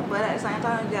can. But at the same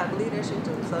time, you got to believe that shit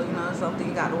too. So, you know, it's something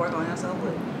you got to work on yourself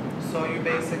with. So you're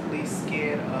basically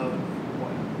scared of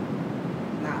what?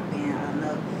 Not being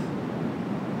enough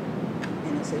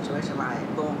in a situation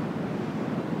like, boom.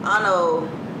 I know,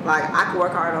 like, I can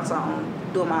work hard on something,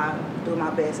 do my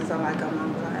best, and somebody come on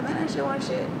and be like, man, that shit wasn't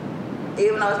shit.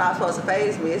 Even though it's not supposed to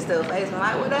faze me, it still fazes me.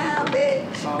 Like, well, damn,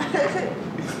 bitch.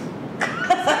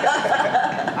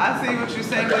 I see what you're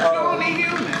saying, but you're only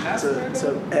human. That's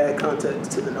to add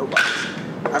context to the nobodies.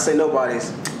 I say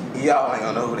nobodies, y'all ain't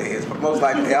gonna know who they is. But most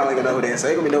likely, y'all ain't gonna know who they is. So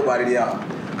ain't gonna be nobody to y'all.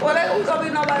 Well, they gonna be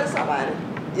nobody to somebody.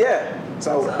 Yeah.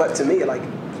 So, but to me, like,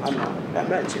 I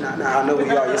met you. Now I know who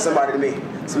you are. You're somebody to me.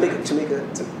 Tamika.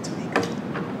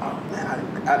 Oh man,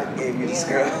 I didn't gave you this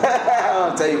girl. I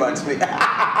don't tell you about Tamika.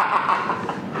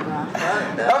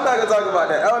 I'm not gonna talk about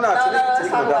that. Oh no, No, let's Tamika,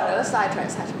 talk about it. Let's sidetrack.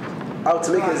 Oh,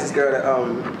 Tamika is this girl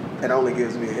that only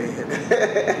gives me a head.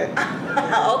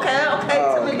 Okay.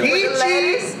 Tamika with the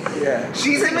ladies. Yeah.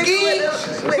 She's a geek.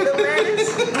 With the ladies.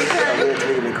 I've been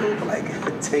Tamika cool for like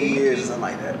 10 years or something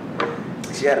like that.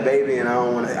 She had a baby and I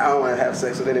don't want to have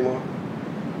sex with her anymore.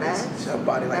 Her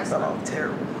body like fell off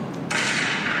terrible.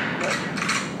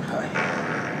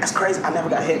 That's crazy. I never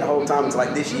got hit the whole time until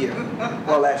like this year.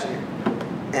 Well, last year.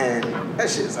 And that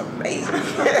shit is amazing.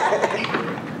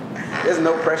 There's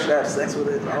no pressure to have sex with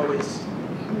it. It's always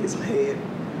get some head.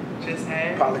 Just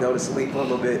head. Probably go to sleep for a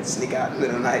little bit, sneak out in the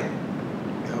middle of the night,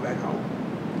 go back home.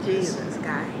 Jesus,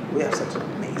 guy. We have such an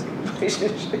amazing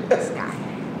relationship. This guy.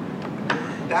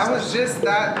 That was just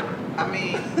that. I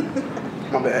mean,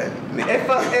 My bad. if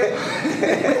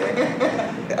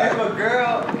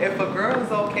a girl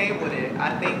is okay with it,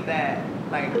 I think that,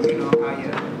 like, you know how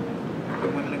the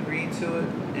women agreed to it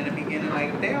in the beginning.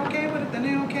 Like, if they okay with it, then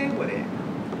they okay with it.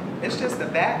 It's just the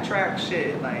backtrack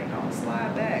shit. Like, don't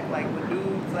slide back. Like with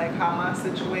dudes, like how my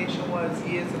situation was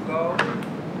years ago.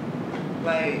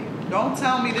 Like, don't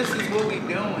tell me this is what we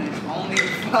doing. Only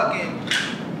fucking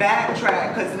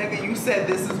backtrack, cause nigga, you said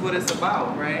this is what it's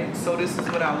about, right? So this is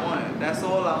what I want. That's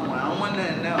all I want. I don't want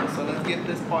nothing else. So let's get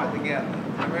this part together,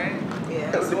 right?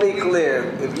 Yeah. To be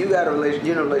clear, if you got a relationship,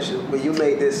 you're in a relationship where you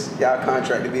made this y'all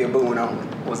contract to be a boo and only,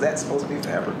 was that supposed to be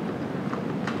forever?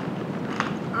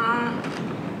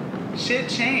 Shit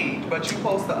changed, but you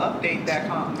supposed to update that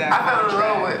that I fell in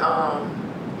contract. love with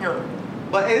him.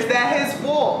 But is that his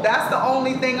fault? That's the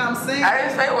only thing I'm saying. I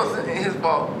didn't say it was his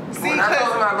fault. See, when I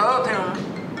told him I loved him,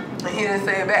 and he didn't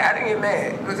say it back, I didn't get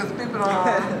mad because people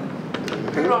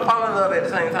don't fall in love at the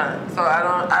same time. So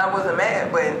I wasn't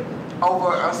mad, but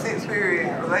over a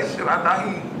 6-period relationship, I thought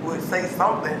he would say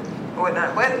something or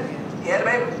whatnot. But he had a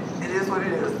baby. It is what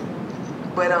it is.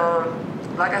 But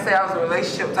like I said, I was a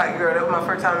relationship type girl. That was my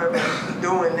first time ever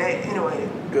doing that anyway.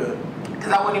 Good.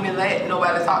 Because I wouldn't even let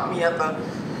nobody talk to me after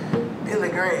Billy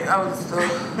Grant. I was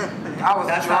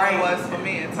That's drained. how it was for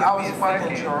me. It took I was me a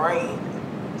fucking second. drained.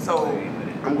 So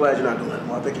I'm glad you're not doing that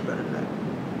more. I think you're better than that.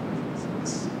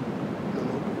 No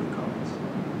more booty calls.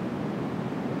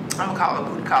 I'm gonna call a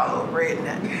booty call a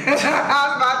redneck. I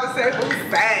was about to say, who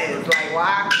says? Like,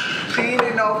 why? She ain't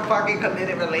in no fucking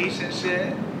committed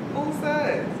relationship. Who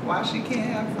says? Why she can't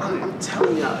have fun? I'm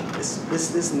telling y'all,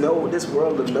 this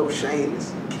world of no shame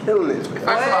is killing us. First of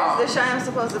What all- is the shame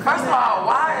supposed to come First of in? all,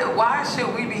 why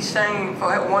should we be shamed for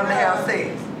wanting to have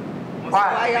sex? Why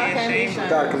Why? y'all can't be shamed?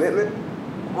 Without a commitment?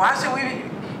 Why should we be?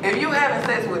 If you having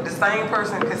sex with the same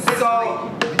person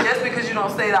consistently, just because you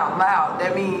don't say it out loud,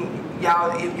 that means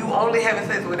y'all. If you only having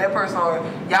sex with that person, or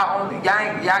y'all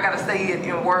gotta say it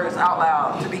in words out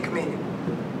loud to be committed.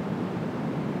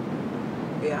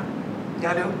 Yeah.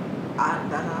 Y'all do?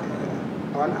 That's how I feel.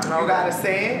 Why not? You gotta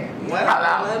say it? What? Out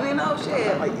loud. Let me know,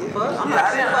 shit. Like, yeah. Fuck, I'm Yeah, not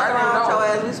I didn't fucking around with know. your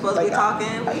ass. We supposed to be Like,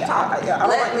 talking. We I talking. don't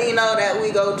Let like- me know that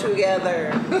we go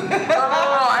together. No,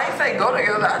 I ain't say go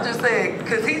together. I just said,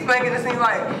 because he's making it seem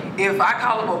like if I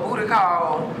call him a booty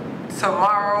call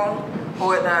tomorrow or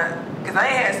whatnot, because I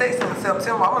ain't had sex in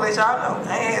September. I'm going to let y'all know.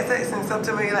 I ain't had sex in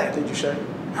September 11th. Did you shave?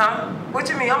 Huh? What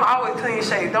you mean? I'm always clean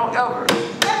shaved. Don't ever.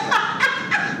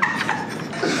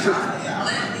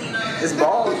 It's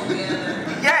bald.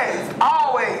 Yes,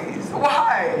 always.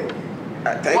 Why?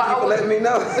 Thank you for letting me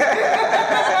know. Keep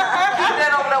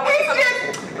that over there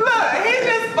with Look, he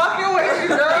just fucking with you,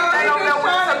 girl. Keep that over there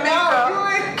with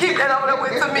Tamika. Keep that over there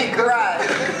with Tamika. Right.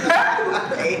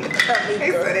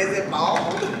 He said, is it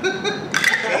bald?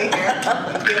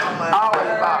 Get on my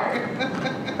Always bald.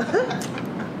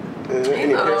 He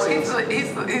Any piercings? slid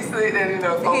that in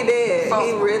there. He did.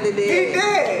 He really did. He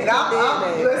did.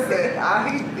 did.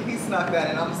 Listen, he snuck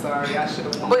that in. I'm sorry. I should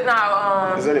have won. But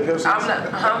now, Is there any piercings? I'm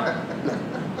not,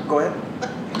 Go ahead.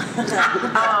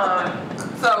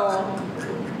 so,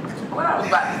 what I was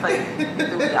about to say,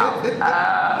 threw me off.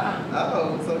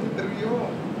 Oh, so he threw you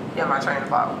off. Yeah, my train of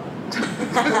thought.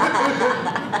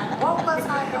 What was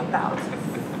I about to say?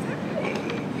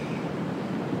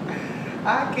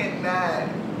 I cannot.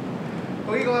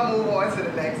 We're gonna move on to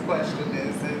the next question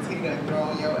then, since he done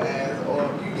thrown your ass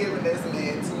off. You giving this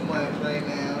man too much right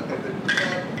now.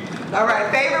 All right,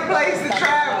 favorite place to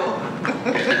travel.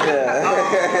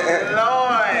 Oh,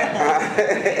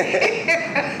 Lord.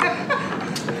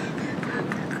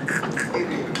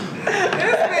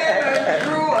 This man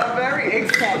drew a very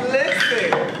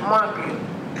explicit Monkey.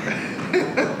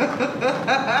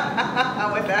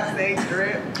 when I say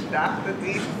drip, Dr.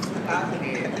 D.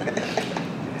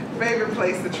 Favorite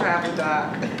place to travel,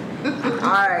 Doc?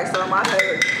 Alright, so my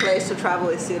favorite place to travel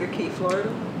is Cedar Key, Florida.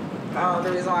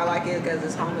 The reason why I like it is because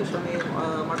it's home for me.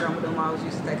 My grandmother and always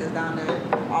used to take us down there.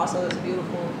 Also, it's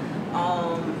beautiful.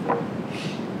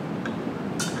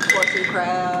 Horseshoe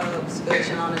crabs,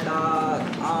 fishing on the dock.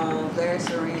 Very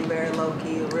serene, very low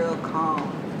key, real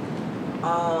calm.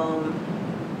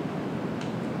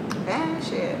 And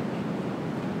shit.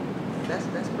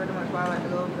 That's pretty much why I like to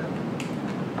go over there.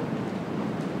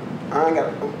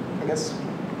 I guess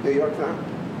New York now.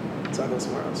 So I go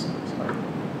somewhere else. Sorry.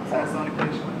 That's the only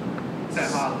place you went?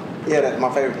 St. Holland. Yeah, that's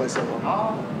my favorite place ever.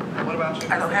 Oh, what about you?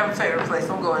 I don't have a favorite place.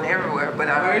 I'm going everywhere, but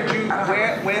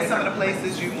Where's some of the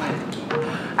places you went?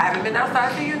 I haven't been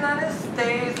outside the United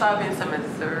States. I've been to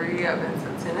Missouri. I've been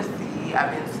to Tennessee.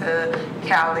 I've been to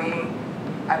Cali.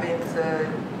 I've been to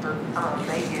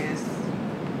Vegas.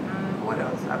 What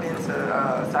else? I've been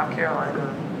to South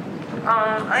Carolina.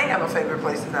 I ain't got no favorite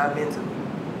places I've been to,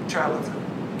 travel to.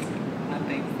 I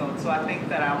think so. So I think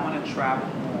that I want to travel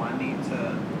more. I need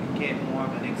to get more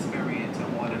of an experience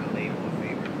and want to label a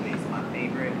favorite place my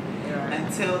favorite. Yeah.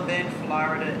 Until then,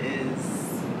 Florida is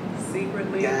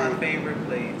secretly my favorite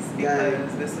place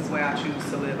because this is where I choose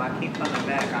to live. I keep coming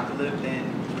back. I've lived in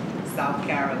South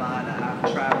Carolina.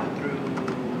 I've traveled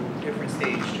through different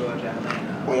states, Georgia,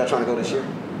 Atlanta. Where y'all trying to go this year?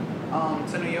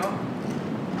 To New York.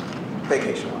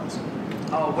 Vacation wise.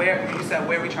 Oh, where you said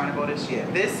where we trying to go this year?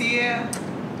 This year,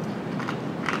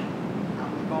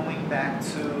 I'm going back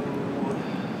to.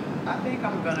 I think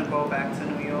I'm gonna go back to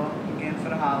New York again for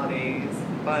the holidays,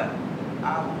 but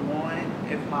I want,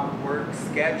 if my work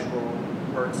schedule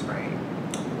works right,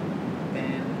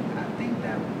 then I think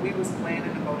that we was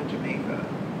planning to go to Jamaica.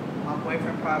 My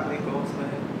boyfriend probably goes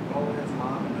with his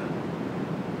mom and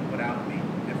them without me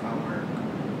if I work.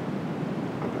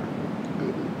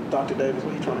 Okay. Dr. Davis,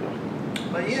 where you trying to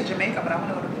go? But yeah, Jamaica, but I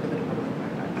want to go to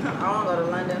the I want to go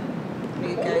to London,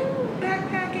 UK. Ooh,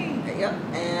 backpacking. Yep,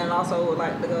 and also would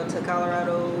like to go to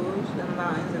Colorado, the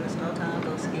mountains in the snow time,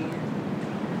 go skiing.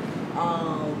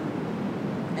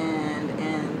 And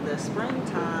in the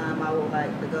springtime, I would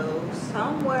like to go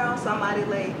somewhere on somebody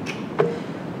lake,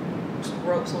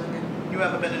 rope swinging. You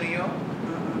ever been to New York?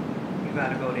 You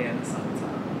gotta go there in the summertime.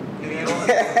 New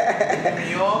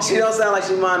York. She don't sound like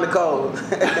she mind the cold.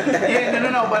 Yeah,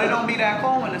 no, but it don't be that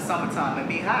cold in the summertime. It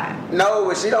be hot. No,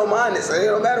 but she don't mind it, so it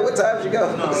don't matter what time she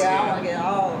go. No. Yeah, I want to get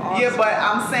all Yeah, but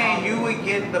I'm saying you would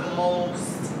get the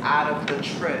most out of the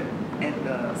trip in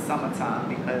the summertime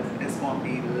because it's gonna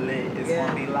be lit. It's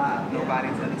gonna be live.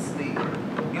 Nobody's gonna sleep.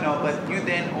 You know, but you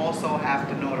then also have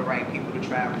to know the right people to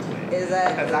travel with.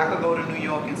 Exactly. Because I could go to New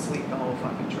York and sleep the whole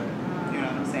fucking trip. You know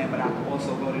what I'm saying? But I could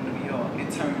also go to New York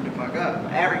and turn the fuck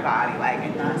up. Everybody, like,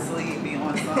 and not sleep, be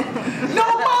on something. No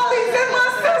Molly's in my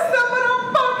system, but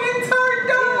I'm fucking turned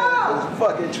up. It's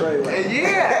fucking trailer.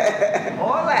 Yeah.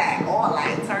 All that.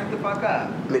 Turn the fuck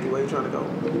up. Mickey, where you trying to go?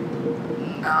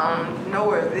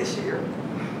 Nowhere this year.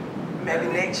 Maybe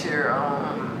next year.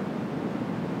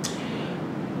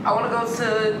 I want to go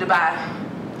to Dubai.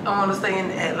 I want to stay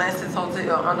in Atlantis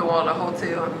Hotel, underwater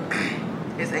hotel.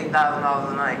 It's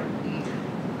 $8,000 a night.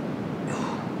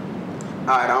 All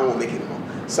right, I don't want Mickey anymore.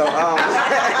 So,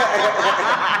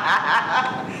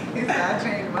 He's not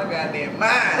changing my goddamn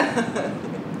mind.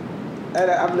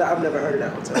 I've never heard of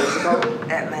that hotel. What's it called?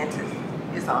 Atlantis.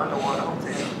 It's an underwater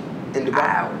hotel. In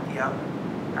Dubai? Yeah.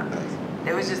 Nice.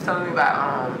 They was just telling me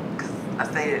about, cause I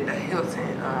stayed at the Hilton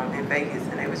in Vegas,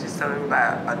 and they was just telling me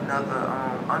about another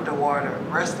underwater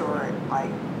restaurant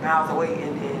like miles away,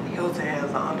 and then Hilton has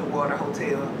an underwater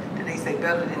hotel that they say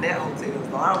better than that hotel.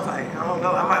 So I was like, I don't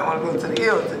know, I might want to go to the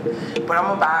Hilton, but I'm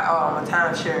gonna buy a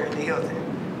timeshare in the Hilton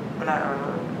when I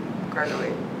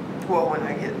graduate. Well, when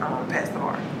I get past the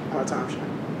bar. Why timeshare?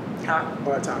 Huh?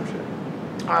 Why timeshare?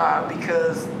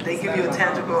 Because they give you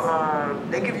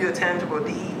a tangible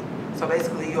deed. So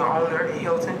basically, you're an owner in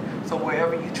Hilton. So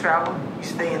wherever you travel, you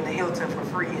stay in the Hilton for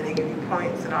free, and they give you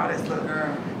points and all that stuff.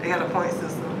 Girl. They got a point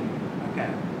system. Okay,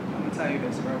 I'm gonna tell you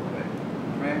this real quick,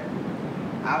 right?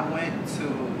 I went to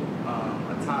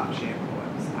a timeshare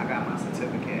course. I got my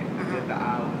certificate. I did the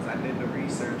hours. I did the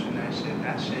research and that shit.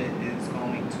 That shit is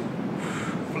going to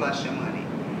flush your money.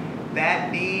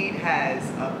 That deed has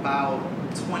about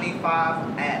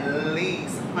 25, at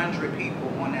least 100 people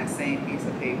on that same piece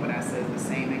of paper that says the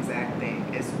same exact thing.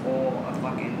 It's all a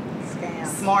fucking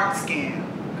smart scam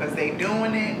because they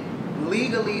doing it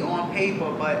legally on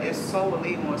paper, but it's so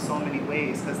illegal in so many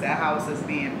ways because that house is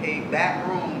being paid, that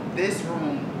room, this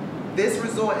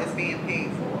resort is being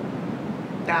paid for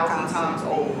 1,000 times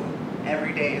over.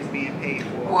 Every day is being paid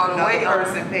for. Well, the way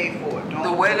person paid for it.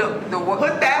 Don't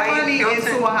put that money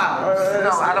into a house.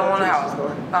 No, I don't want a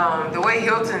house. The way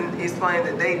Hilton explained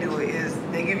that they do it is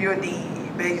they give you a deed,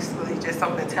 basically just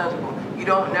something tangible. You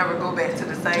don't never go back to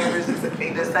the same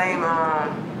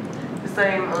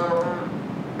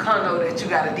condo that you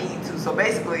got a deed to. So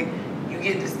basically, you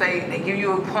get to stay. They give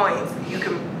you points. You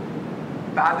can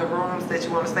buy the rooms that you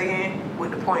want to stay in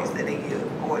with the points that they give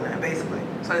or whatnot, basically.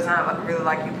 So it's not really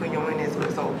like you putting your money into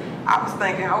it. So I was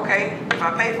thinking, okay, if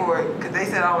I pay for it, because they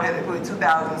said I don't have to put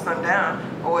 2,000 something down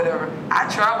or whatever. I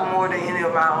travel more than any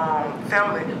of my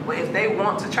family, but if they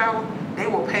want to travel, they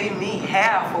will pay me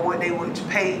half of what they would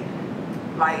pay.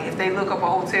 Like if they look up a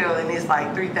hotel and it's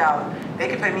like 3,000, they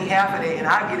can pay me half of that, and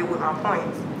I get it with my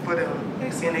points for them.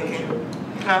 And they can.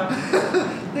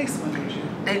 They swindled you.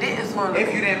 They didn't swindle.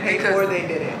 If you didn't pay for it, they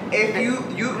did it. If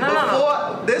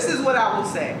no. This is what I will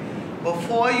say.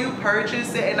 Before you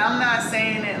purchase it, and I'm not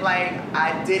saying it like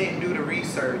I didn't do the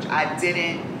research. I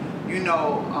didn't,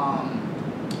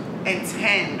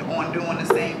 intend on doing the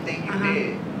same thing you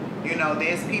did. You know,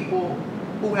 there's people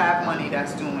who have money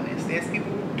that's doing this. There's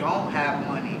people who don't have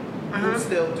money who's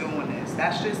still doing this.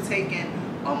 That's just taking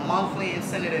a monthly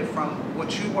incentive from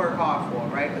what you work hard for,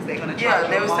 right? Because they're gonna charge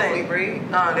you a monthly rate.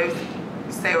 No, they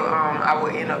say I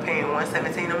would end up paying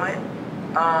 $117 a month.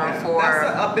 For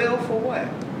that's a bill for what?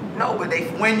 No, but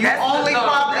when you only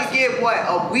probably get what,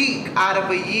 a week out of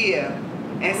a year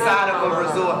inside of a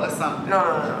resort or something.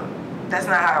 No. That's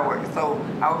not how it works. So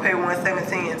I would pay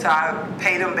 $117 until I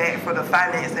pay them back for the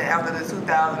financing after the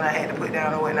 $2,000 I had to put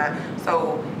down or whatnot.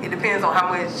 So it depends on how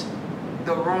much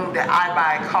the room that I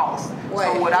buy costs.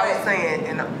 I was saying,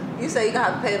 you say you gonna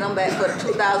have to pay them back for the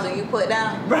 $2,000 you put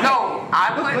down? Right. No,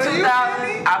 I put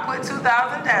 $2,000. I put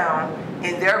 $2,000 down,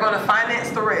 and they're gonna finance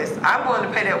the rest. I'm going to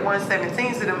pay that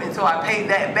 $117 to them until I pay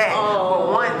that back.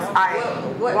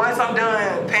 But once I'm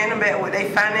done paying them back, what they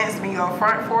finance me up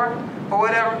front for or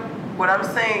whatever. What I'm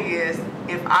saying is,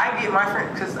 if I get my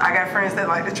friend, because I got friends that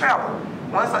like to travel.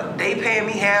 Once they pay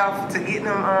me half to get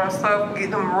them stuff, get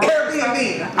them rooms,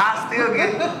 I'll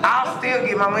still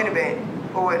get my money back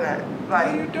or whatnot.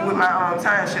 Like with my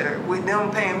timeshare, with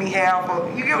them paying me half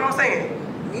of, you get what I'm saying?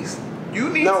 You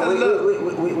need to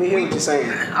look. We hear what you're saying.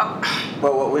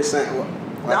 But what we're saying,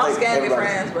 Don't scam your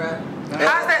friends, bro.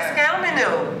 How's that scamming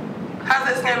them? How's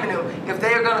that scamming them? If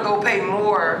they're gonna go pay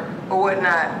more or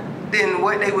whatnot than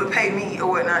what they would pay me or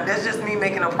whatnot, that's just me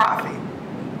making a profit.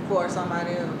 For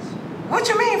somebody else. What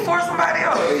you mean for somebody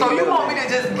else? So you want me to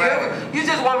just give? You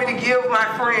just want me to give my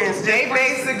friends? They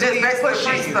basically push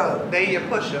pushing you. stuff. They your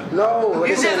pusher. No,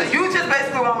 You just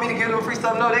basically want me to give them free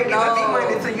stuff. No, they giving me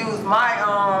money to use my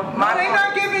No, they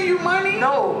not giving you money.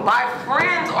 No, my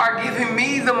friends are giving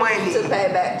me the money to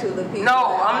pay back to the people.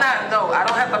 No, I'm not. No, I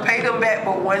don't have to pay them back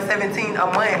but $117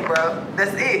 a month, bro.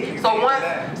 That's it. So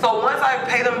once I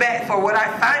pay them back for what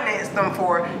I financed them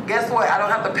for, guess what? I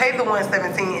don't have to pay the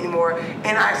 $117 anymore,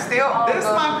 and I still own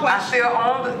I still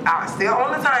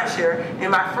own the timeshare, and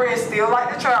my friends still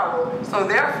like to travel. So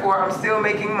therefore, I'm still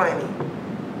making money.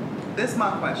 This is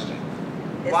my question.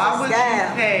 It's Why a would scam.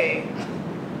 you pay?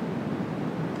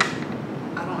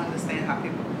 I don't understand how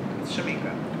people.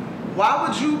 Shamika, why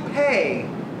would you pay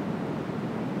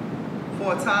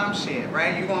for a timeshare?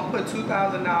 Right, you're gonna put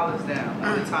 $2,000 down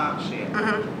on a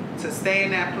timeshare to stay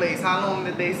in that place. How long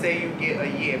did they say you get? A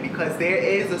year? Because there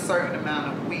is a certain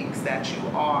amount of weeks that you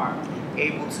are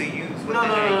able to use within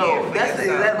a year. For That's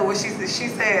yourself. exactly what she said. She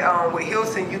said with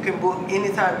Hilton, you can book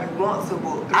anytime you want to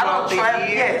book. I Throughout don't the travel.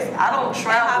 year? Yes, I don't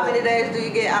travel. How many days do you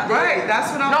get out there? Right, that's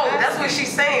what I'm No, asking. that's what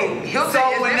she's saying. Hilton So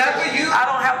is whenever different. you- I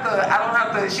don't have to.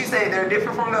 She said they're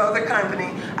different from the other company.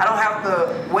 I don't have to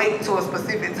wait to a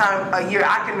specific time a year.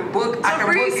 I can book. I can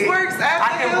book Reese it. works at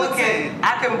I the can book it. Hilton.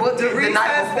 I can book it the Reese night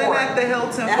has before. been at the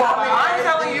Hilton. And for how many I'm days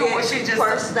telling do you get what she just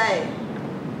per said. stay?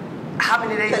 How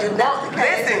many days Because you if that's want? the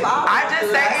case, Listen, if I I was just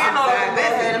to, sat I'm in on gonna it. go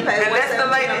ahead and pay Unless the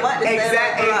lady, $117 a month to stay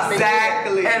Exactly. throughout the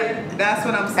year. And- That's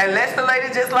what I'm saying. unless the lady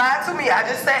just lied to me, I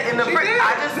just sat in the She thing. did.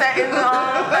 I just sat in the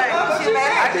thing. She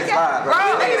made I it. just lied, bro.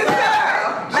 bro. Make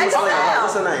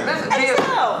What's it her name? Listen,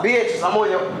 sound. Beatrice, I'm on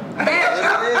your. Beatrice.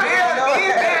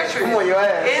 I'm on your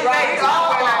ass. In Vegas, when I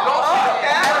go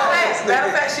matter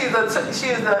of fact, she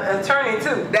is the attorney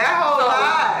too. That whole So,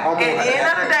 lie. at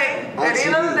the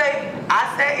end of the day, I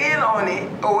sat in on it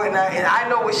or whatnot, and I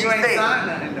know what she You ain't said. signed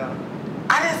nothing though.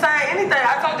 I didn't sign anything.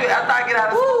 I told you after I get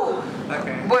out of school.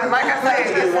 Okay. But like I said,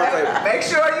 Make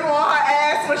sure you on her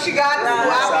ass when she got to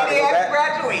school. I'll be there at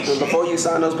graduation. Before you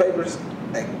sign those papers,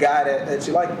 that guy that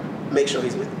you like, make sure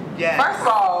he's with you. Yes. first of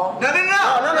all, No. See,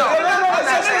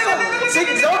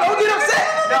 don't get upset.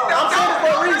 I'm saying it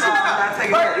for a reason. I'm not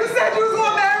taking But her. you said you was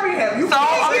gonna marry him. You So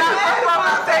I'm can't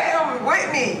not taking him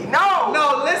with me. No.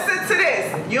 No, listen to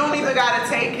this. You don't even gotta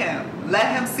take him. Let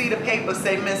him see the paper.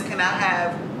 Say, Miss, can I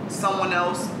have someone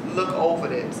else look over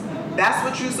this? That's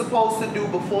what you're supposed to do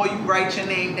before you write your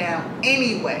name down.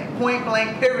 Anyway, point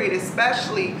blank, period.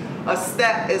 Especially a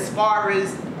step as far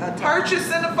as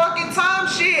purchasing a fucking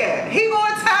timeshare. He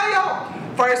gonna tell you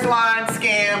first line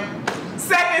scam,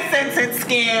 second sentence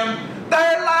scam,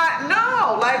 third line.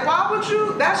 No, like why would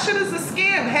you? That shit is a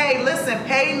scam. Hey, listen,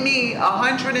 pay me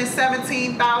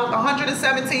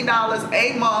 $117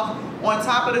 a month on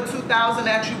top of the $2,000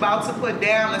 that you about to put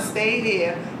down to stay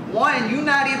here. One, you're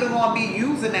not even gonna be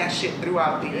using that shit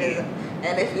throughout the year.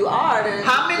 And if you are, then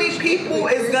How many people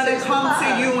is gonna come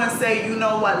to you and say, you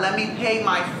know what, let me pay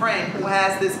my friend who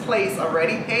has this place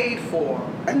already paid for?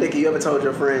 And Nikki, you ever told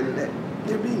your friend that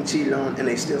they're being cheated on and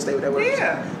they still stay with that person?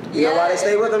 Yeah. You know why they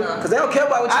stay with them? Because they don't care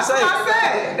about what you That's say. what I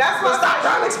said. That's But what stop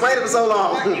trying to explain it for so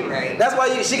long. Right. That's why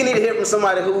she can need to hear from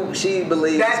somebody who she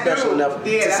believes is That special dude. enough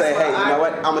Yeah, to that's say, what hey, you know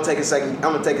what? I'm gonna take a second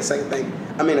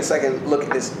look at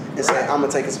this and say, I'm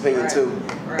gonna take his opinion Right. too.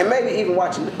 Right. And maybe even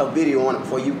watching a video on it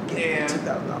before you get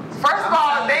 $2,000. First of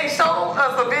all, they showed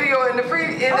us a video in the Of course.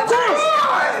 I'll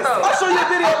show you a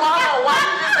video. Why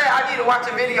did you say I need to watch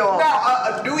a video on? No,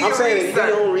 do your I'm saying do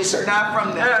your own research. Not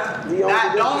from them. Do your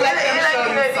own Don't let them show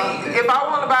you If something. I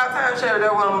want to buy a timeshare,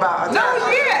 that's what I'm about. No,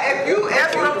 yeah.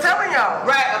 That's what I'm telling y'all.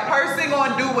 Right, a person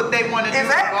gonna do what they want to do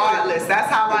Exactly. regardless. That's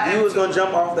how I If am. you was gonna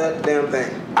jump off that damn thing,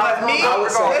 But me, I would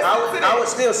say, listen to I would this.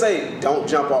 still say, don't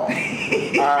jump off.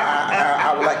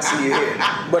 I would like to see you here.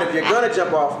 But if you're gonna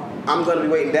jump off, I'm gonna be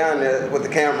waiting down there with the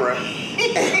camera, and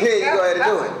then you go ahead and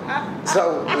do it.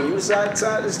 So when you decide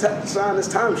to sign this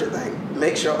timeshare thing,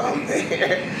 make sure I'm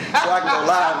there so I can go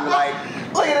live and be like,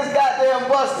 look at this goddamn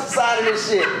buster signing this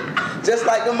shit. Just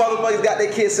like them motherfuckers got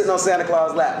their kids sitting on Santa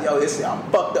Claus' lap. Yo, it's y'all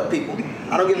fucked up people.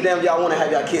 I don't give a damn if y'all want to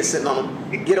have y'all kids sitting on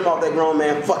them. Get them off that grown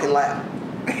man fucking lap.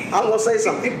 I'm gonna say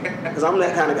something because I'm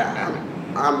that kind of guy.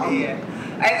 I'm Yeah.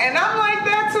 And I'm like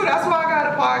that too. That's why I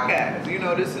got a podcast. You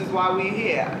know, this is why we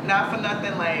here. Not for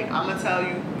nothing, like, I'm going to tell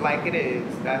you like it is.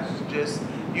 That's just,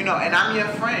 you know, and I'm your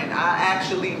friend. I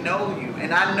actually know you.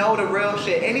 And I know the real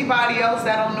shit. Anybody else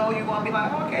that don't know you going to be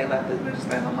like, okay, let this bitch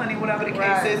spend her money, whatever the case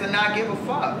Right. is, and not give a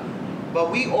fuck. But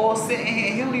we all sitting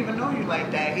here, he don't even know you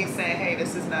like that. He's saying, hey,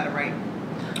 this is not a right.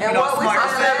 And what we smart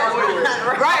saying decision.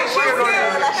 Right,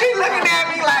 she looking at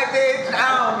me like, bitch, I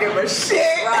don't give a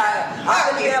shit. Right. I'm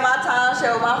gonna get my time,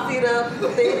 show my feet up,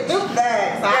 bitch.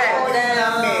 Facts. I go I'm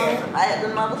down. there. I had the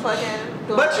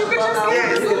motherfucking. But you can just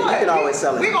get it. You can always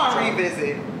sell it. We gonna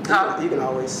revisit. You can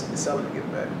always sell it and give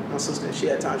it back. My sister, she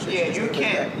had time. Yeah, you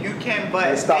can, but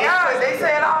Yeah, they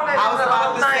said all that. I was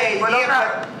about to say, but I'm yeah,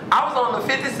 not, I was on the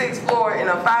 56th floor in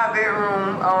a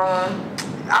 5-bedroom.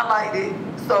 I liked it,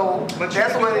 so But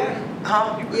that's what.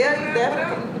 Yeah, you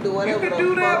definitely can do whatever. You can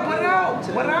do that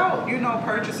without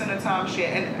purchasing a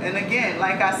timeshare. And again,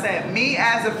 like I said, me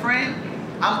as a friend,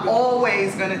 I'm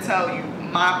always gonna tell you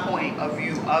my point of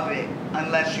view of it,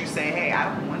 unless you say, hey, I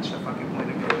don't want your fucking point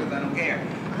of view because I don't care.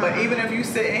 But even if you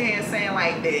sitting here saying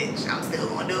like, bitch, I'm still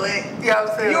gonna do it. Yeah, I'm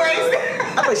still. You ain't.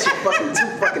 I think she fucking too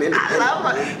fucking independent.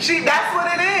 That's what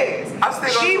it is. I'm still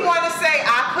gonna she do it. wanna say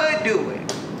I could do it.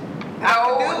 No. I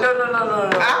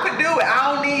could do it.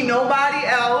 I don't need nobody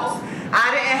else.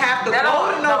 I didn't have to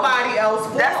go to nobody else.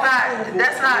 That's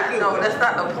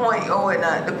not the point or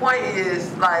whatnot. The point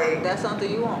is like That's something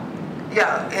you want.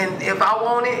 yeah, and if I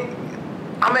want it,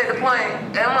 I'm at the point.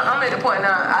 I'm at the point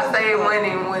now. I save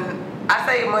money when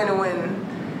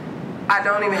I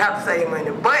don't even have to save money.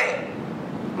 But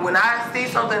when I see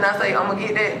something, I say I'm gonna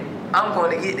get that. I'm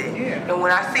going to get that. Yeah. And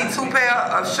when I see 2 pair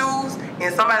of shoes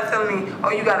and somebody telling me,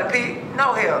 oh, you got to pick,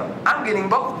 no, hell, I'm getting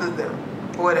both of them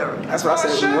or whatever. That's what I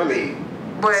said to women.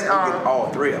 But So you get all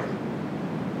 3 of them.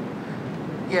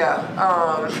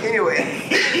 yeah. Anyway.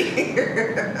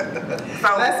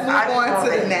 So let's move on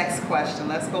to the next question.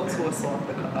 Let's go to a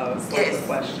softer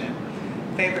question.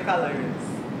 Favorite colors?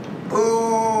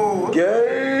 Ooh.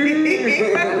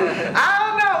 Gay. I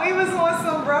don't know. He was on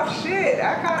some rough shit.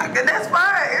 That's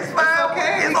fine. It's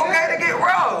fine. It's okay to get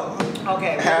rough.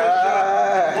 Okay.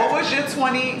 What was your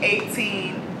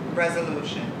 2018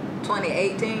 resolution?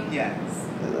 2018? Yes.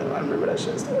 I remember that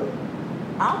shit still.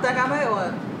 I don't think I made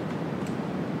one.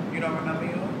 You don't remember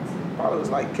yours? Probably was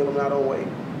like kill him now, don't wait.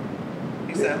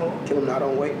 You said who? Kill him now,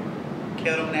 don't wait.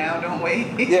 Kill them now, don't wait.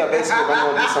 Yeah, basically, if I'm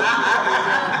gonna do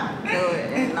something. Do it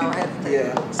and no hesitation.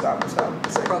 Yeah, stop.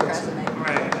 Procrastinate.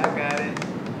 Right, I got it.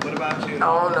 What about you? I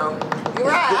don't know. You're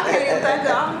right. I can't even think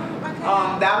of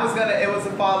It was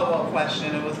a follow-up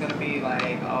question. It was gonna be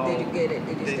like, oh, did you get it?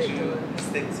 Did you stick to it?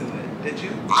 Stick to it. Did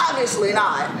you? Obviously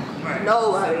not. Right.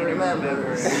 Nobody So you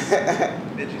remembers.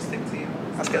 Did you stick to yours?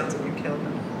 I stuck to it. You killed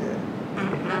him. Yeah.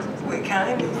 We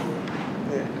kind of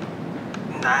Yeah.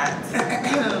 not.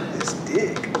 This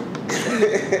dick.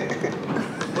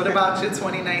 What about your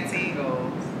 2019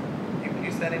 goals?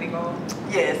 You set any goals?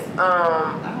 Yes. I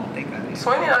don't think I did.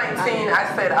 2019, I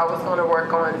said I was going to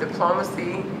work on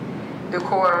diplomacy,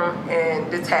 decorum, and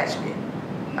detachment.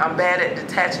 I'm bad at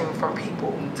detaching from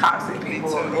people, toxic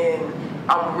people, too. and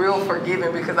I'm real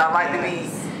forgiving because I like to be.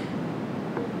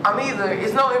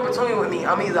 It's no in between with me.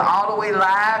 I'm either all the way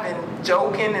live and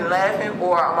joking and laughing,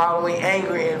 or I'm all the way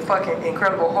angry and fucking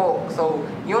Incredible Hulk. So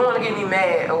you don't want to get me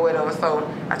mad or whatever. So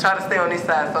I try to stay on this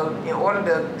side. So in order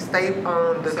to stay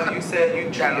on the So you said you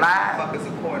treat live motherfuckers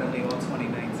accordingly on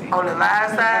 2019. on the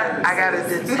live side, I gotta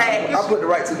detach. I put the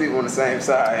right 2 people on the same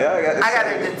side. Yeah, I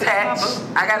gotta detach.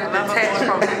 I gotta detach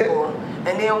from people,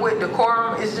 and then with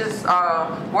decorum, it's just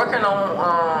working on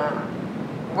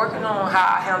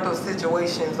how I handle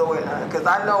situations or whatnot. Cause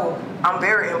I know I'm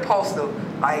very impulsive.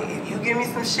 Like if you give me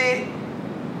some shit,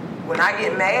 when I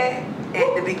get mad,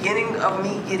 at the beginning of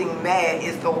me getting mad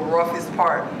is the roughest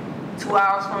part. 2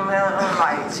 hours from now, I'm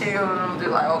like chill, and I'm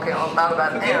just like, okay, I'm thought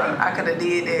about it. Damn, I could have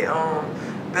did that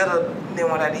better than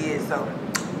what I did. So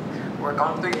work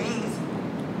on 3 Ds.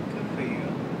 Good for you.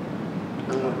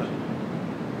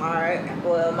 Alright.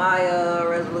 Well, my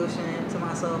resolution to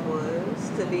myself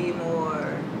was to be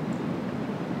more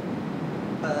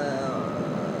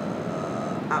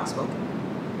outspoken,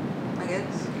 I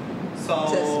guess. So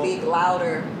To speak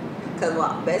louder. Because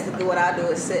basically what I do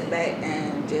is sit back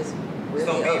and just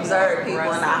really be observe more people, and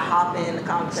aggressive. I hop in the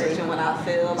conversation when I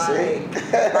feel like See?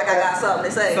 I got something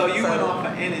to say. So you went off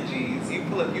of energies. You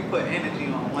put energy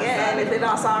on one Yeah, side. and if it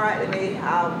don't sound right to me,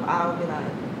 I'll be like,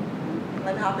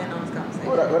 let me hop in on this conversation.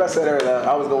 What I said earlier,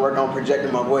 I was gonna work on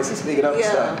projecting my voice and speaking up and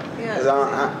stuff. Yeah. Cause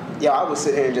I would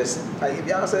sit here and just like if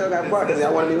y'all say I got part, cause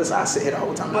y'all want me to listen, I sit here the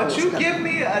whole time. But you give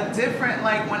me a different,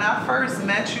 like when I first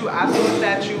met you, I thought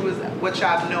that you was, which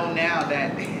I know now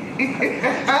that kind of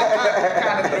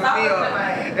threw me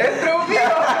off. It threw me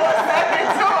off for a second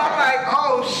too. I'm like,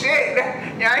 oh shit.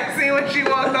 Y'all ain't seen when she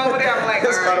walked over there. I'm like,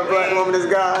 This kind of black woman is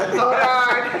gone. Hold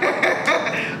on.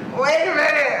 Wait a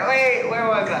minute. Wait, where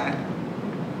was I?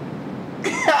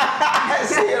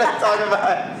 You know what I'm talking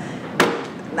about?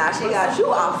 Nah, she got you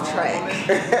off track.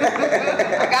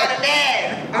 I got it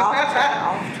then. Off track.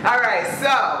 All right,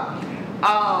 so,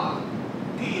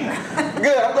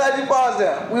 Good, I'm glad you paused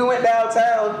there. We went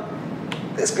downtown.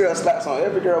 This girl slaps on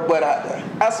every girl butt out there.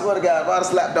 I swear to God, if I'd have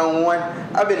slapped on one,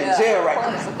 I've been in jail right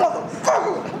now.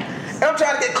 Motherfucker. And I'm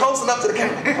trying to get close enough to the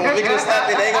camera. I'm thinking to slap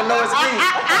it, they ain't gonna know it's me.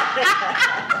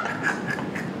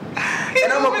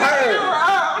 And I'm a perv.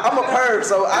 I'm a perv,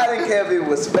 so I didn't care if you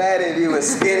was fat, if you was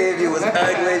skinny, if you was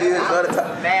ugly, if you was on the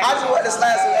top. I just wanted to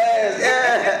slap some ass,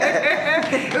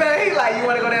 yeah. Look, he like, you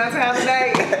want to go downtown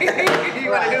tonight? You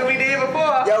want to do what we did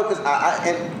before? Yo, because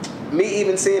and me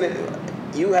even seeing it,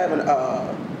 you having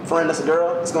a friend that's a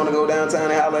girl that's going to go downtown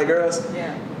and holler at girls,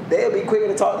 Yeah. they'll be quicker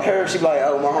to talk to her if she be like,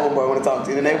 oh, my homeboy want to talk to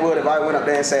you, than they would if I went up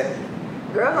there and said,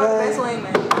 Girl, her best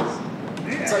wingman.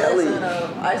 So Tell me. listen,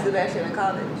 I used to do that shit in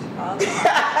college. I'll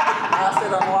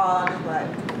sit on the wall and just like,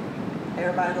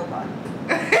 everybody go by.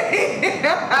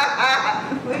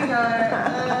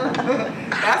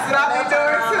 That's what I'll be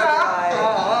doing too.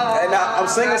 and now I'm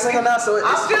single now, so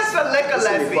I'm just a liquor it's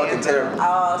gonna be fucking lesbian. terrible.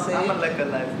 Oh, see? I'm a liquor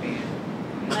lesbian.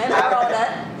 Ain't nothing wrong with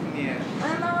that. Yeah. Ain't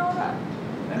nothing wrong with that.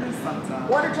 That is sometimes.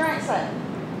 What a drink say?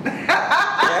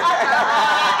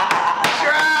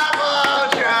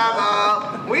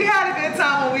 Trouble. We had a good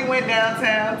time when we went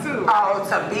downtown too. Oh,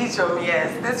 to Beecham,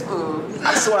 yes. That's cool.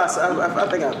 I swear, I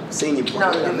think I've seen you before. No,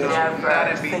 I you mentioned- never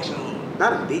Not in seen Beecham. me.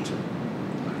 Not in Beecham.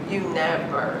 You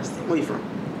never seen Where me. you from?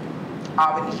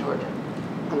 Albany, Georgia.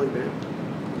 I'm like, man.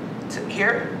 To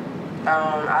here,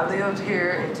 I lived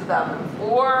here in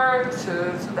 2004 to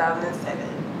 2007.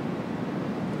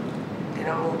 Then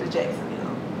I moved to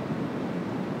Jacksonville.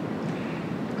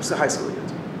 What's the high school you went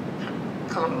to?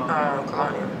 Colonial. Nah,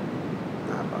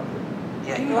 probably.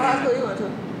 Yeah, What high school you went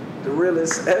to? The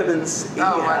realest Evans.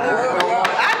 Oh, my God.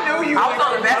 I knew you. I was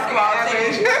on the went to basketball fucking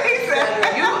team. Evans. He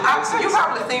said, You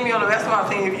probably seen me on the basketball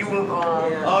team if you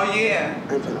Yeah. Oh yeah.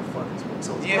 I ain't playing no fucking sports.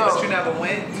 So Yeah, but you never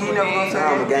went. To You never a go game? to-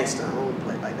 I'm a gangster. I don't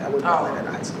play like that. I wouldn't play like that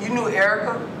in high school. You knew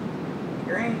Erica?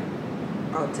 Green.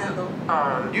 Oh, Tyndall.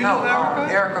 You no, knew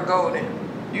Erica? Erica Golden.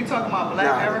 You talking about Black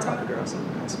Nah, I Erica? talk to girls in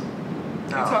high school.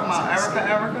 You talking about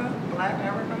Erica? Black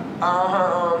Erica?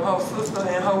 Her sister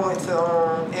and her went to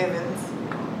Evans.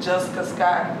 Jessica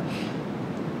Scott.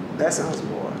 That sounds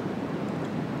more.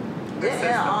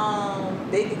 Yeah,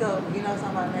 Biggie go. You know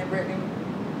somebody named Brittany?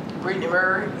 Brittany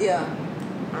Murray. Yeah.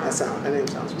 That name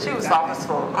sounds She weird. was soft as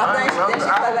fuck. I think remember- she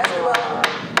played basketball.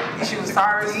 She was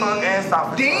sorry as fuck and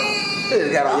soft as fuck. You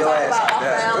just got on your Don't ass talk out about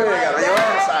there. my You ain't got on your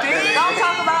family. ass out there. Don't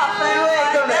talk about You family ain't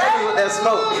like come to that. Evans with that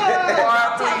smoke.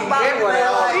 about Everyone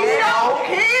else. He don't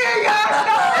care,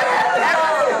 y'all.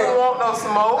 Don't want no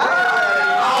smoke.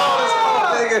 All the smoke,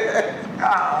 nigga.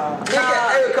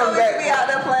 They would come We back. be out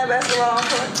there playing basketball on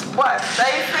court. What,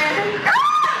 Stacy?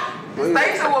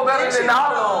 Stacy was better than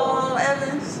all of them.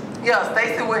 Evans. Yeah,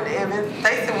 Stacy went to Evans.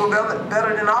 Stacy was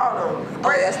better than all of them.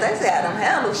 Oh yeah, Stacey had them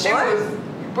handles. She boy. was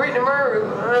Brittany Murray.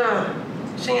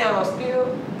 She ain't had no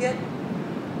skill. Yeah.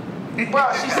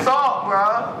 Bro, she soft,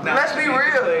 bro. Nah, Let's be she real.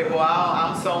 play ball.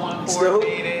 I'm so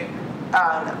uncoordinated.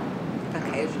 No,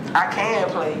 Occasionally. I can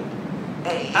play.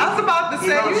 Hey, I was about to say,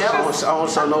 know, you never- I won't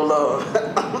show no love.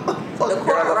 Fuck The the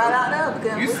court girl. right out there.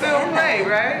 Because You we still can play, hang.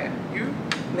 right? You?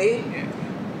 Me? Yeah.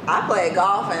 I played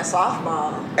golf and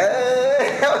softball.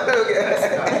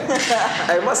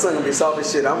 Hey, my son gonna be soft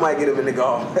as shit. I might get him in the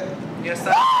golf. Your son?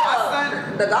 My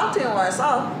son? The golf team wasn't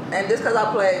soft, and just because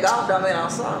I played golf don't mean I'm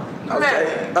soft. Man,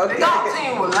 Okay. the golf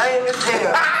team was lame as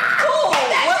hell. Cool.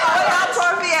 Where y'all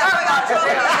trophy at? Where y'all trophy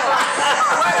at?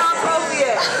 Where y'all trophy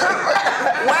at?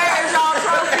 Where is y'all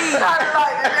trophy? Kinda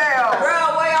like the damn. Girl,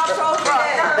 where y'all trophy Bro, at?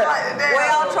 kinda like the damn Where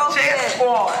y'all trophy Jet at?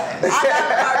 Squad. I got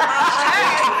to start my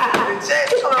The Jet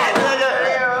Club.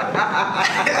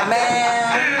 man.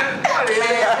 What the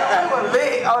hell? We were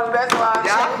lit on the basketball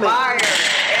Y'all team. fired.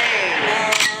 Hey.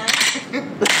 Man.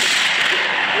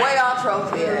 Where y'all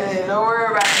trophy at? Hey, don't worry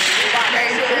about it.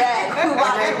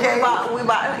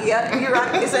 Yeah, you're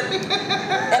right. It's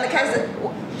in the case of,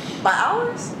 by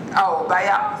hours? Oh, by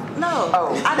y'all? No.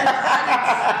 Oh.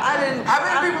 I didn't. How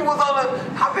many people was on the?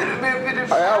 How many? Hey,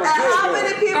 I was And good, how though.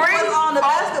 many people Three, was on the four.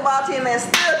 basketball team and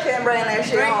still couldn't bring that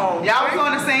shit Three. home? Y'all was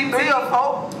on the same 3 team? or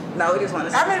 4? No, we just want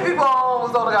to How many people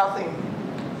was on the golf team?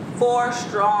 4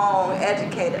 strong,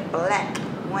 educated black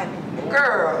women.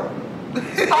 Girl.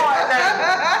 Hard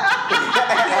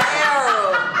name.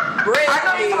 Kiara, I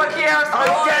know you talking about Kiara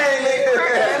Smith. Okay, nigga.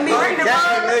 Brittany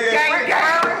Gang, Murray. nigga.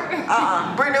 Brittany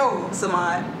Murray. Brittany who?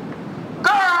 Samad.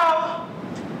 Girl.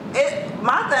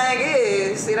 My thing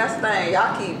is, see, that's the thing.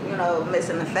 Y'all keep,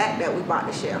 missing the fact that we brought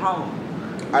the shit home.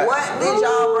 What did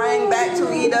y'all bring back to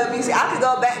EWC? I could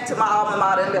go back to my alma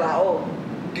mater and be like, oh,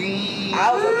 I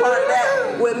was a part of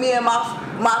that with me and my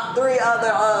 3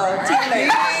 other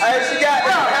teammates. Hey, she got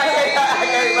that. I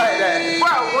can't like that.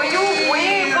 Bro, when you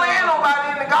ain't playing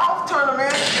nobody in the golf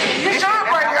tournament, you should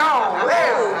bring it home.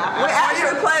 We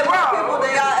actually play more people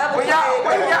than y'all ever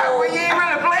When you ain't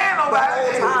really playing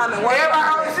nobody, everybody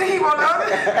on the team on the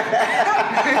other.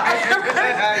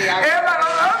 Everybody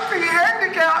on the other team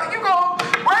handicap, you gon'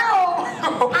 bring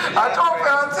home a trophy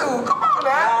or 2. Come on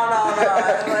now. No.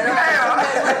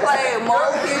 We played more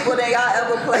people than y'all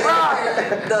ever played.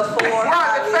 The 4.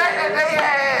 Right, the fact that they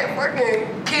had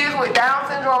fucking kids with Down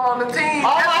syndrome on the team.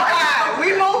 Oh my God,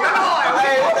 we moving on.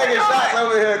 Hey, we're taking shots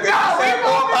over here. Cause you said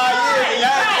 4 or 5 years and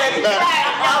y'all ain't taking that.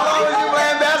 How long was you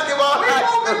playing basketball?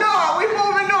 We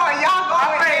moving on. Y'all go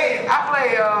ahead. I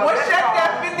play. What's your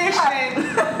definition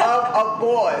of a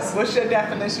boss? What's your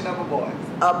definition of a boss?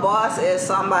 A boss is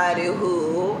somebody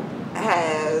who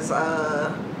has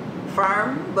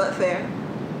firm but fair,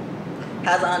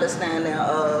 has an understanding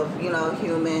of,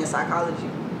 human psychology,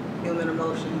 human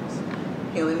emotions,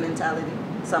 human mentality.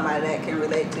 Somebody that can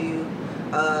relate to you,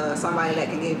 somebody that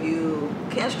can give you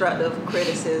constructive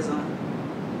criticism,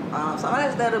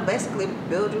 somebody that'll basically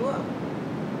build you up.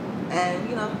 And,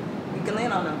 you can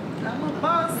lean on them. I'm a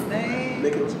boss, man.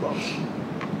 Nick was a boss.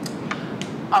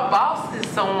 A boss is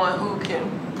someone who can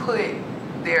put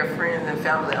their friends and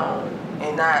family on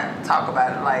and not talk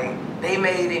about it. Like, they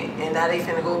made it and now they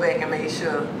finna go back and make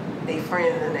sure they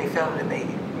friends and they family made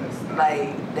it.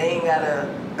 Like, they ain't gotta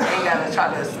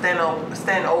try to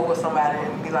stand over somebody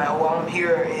and be like, oh, I'm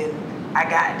here and I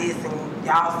got this, and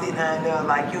y'all sitting down there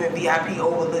like you in VIP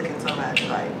overlooking somebody.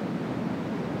 Like,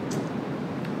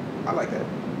 I like that.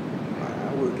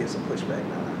 I will get some pushback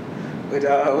now. But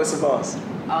what's the boss?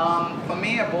 For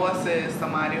me, a boss is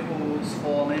somebody who's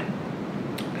fallen,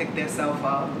 pick themselves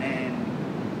up, and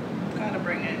kind of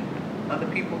bring in other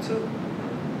people too.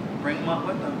 Bring them up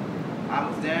with them. I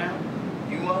was down,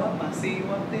 you up, I see you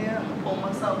up there, I'm gonna pull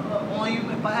myself up on you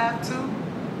if I have to,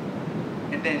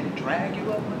 and then drag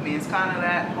you up with me. It's kind of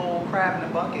that whole crab in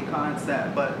the bucket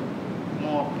concept, but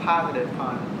more positive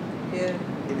kind of. Yeah.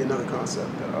 Give you another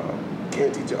concept.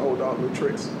 Can't teach an old dog new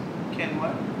tricks. Can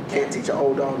what? Can't teach an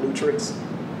old dog new tricks.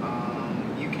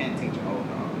 You can't teach an old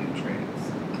dog new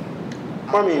tricks.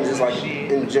 I mean, just like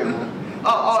in general.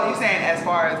 Oh, you're saying as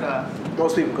far as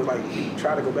most people, because like you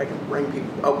try to go back and bring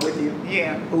people up with you.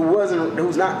 Yeah.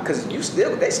 Who's not, because they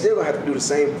still gonna have to do the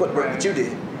same footwork that you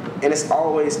did, and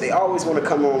they always want to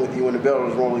come on with you when the barrel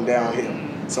is rolling downhill.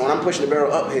 Mm-hmm. So when I'm pushing the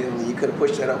barrel uphill, and you could have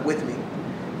pushed that up with me.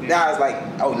 Yeah. Now it's like,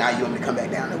 oh, now you want me to come back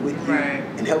down there with you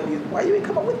and help you. Why you ain't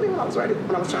come up with me when I was trying to?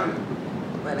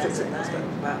 But that's the thing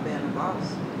about being a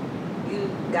boss. You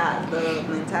got the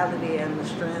mentality and the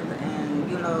strength and,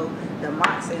 the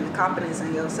moxie and the confidence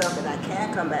in yourself that I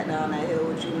can come back down that hill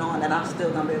with you, knowing that I'm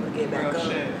still going to be able to get back up.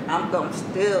 Shit. I'm going to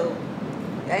still,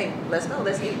 hey, let's go.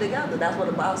 Let's get together. That's what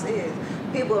a boss is.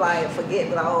 People forget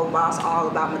that, oh, boss all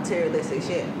about materialistic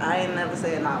shit. I ain't never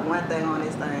said not one thing on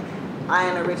this thing. I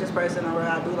ain't the richest person in the world.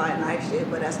 I do like nice shit,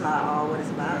 but that's not all what it's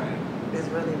about. Right. It's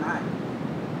really not.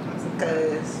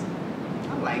 Because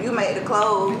like you made the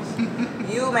clothes.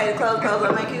 You made the clothes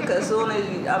will make you, because soon as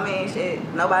you, shit,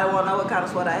 nobody want to know what kind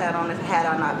of sweater I had on if had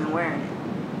I not been wearing it.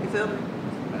 You feel me?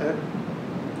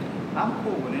 I'm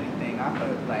cool with anything. I put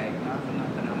not for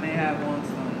nothing. I may have on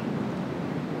some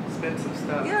expensive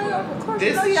stuff. Yeah, of course.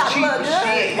 This you is got to cheap look good.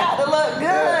 shit. You got to look good.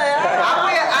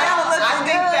 I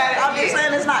think that I'm just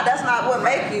saying that's not what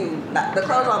make you. The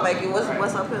clothes don't make you.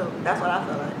 What's uphill? That's what I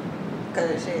feel like.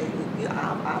 Because shit,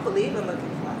 I believe in looking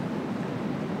fly.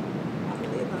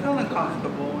 Feeling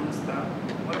comfortable and stuff.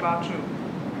 What about you?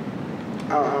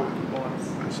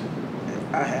 Boys.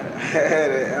 I had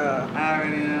it. I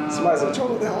already know. Somebody's in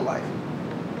control of their own life.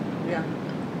 Yeah.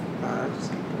 Just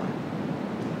keep going.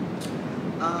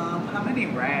 How many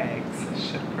rags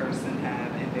should a person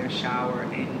have in their shower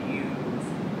and use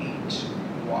each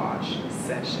wash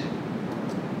session?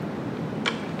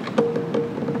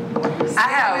 I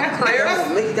have clear.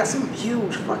 Mickey got some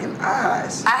huge fucking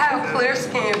eyes. I have clear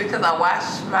skin because I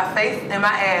wash my face and my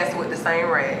ass with the same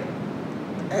rag.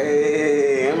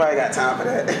 Hey, anybody got time for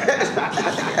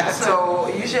that? So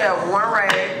you should have one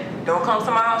rag. Don't come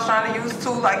to my house trying to use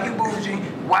two like you bougie.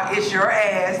 Why, it's your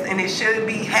ass and it should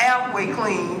be halfway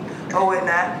clean or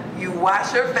whatnot. You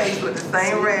wash your face with the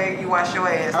same rag you wash your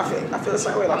ass. I feel the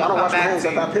same way. Like I don't wash my hands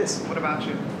after I piss. What about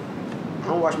you? I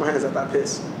don't wash my hands after I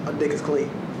piss. My dick is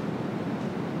clean.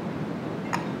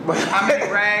 How many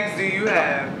rags do you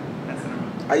have?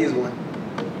 I use one.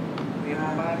 You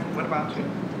have one? What about you?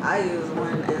 I use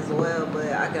one as well,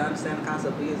 but I can understand the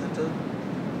concept of using two.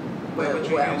 Where would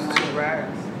you use 2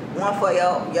 rags? One for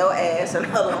your ass and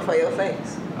the other one for your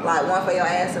face. Like one for your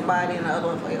ass and body and the other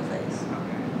one for your face.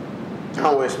 Okay. I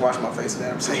always wash my face with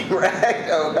that same rag.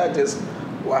 I just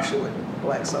wash it with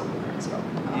black soap. So.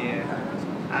 Yeah.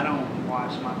 I don't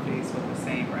wash my face with the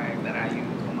same rag that I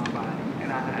use for my body.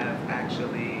 And I have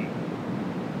actually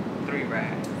 3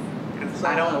 rags. So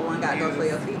I don't one got to go for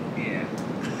your feet. Yeah.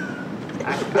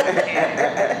 I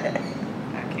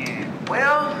can't.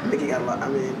 Well, Nikki got a lot. I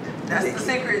mean, that's Nikki. the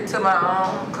secret to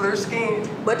my clear skin.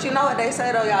 But you know what they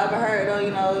say though, y'all ever heard though,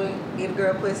 you know, give a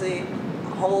girl pussy,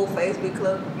 whole face be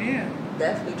clipped? Yeah.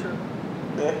 Definitely true.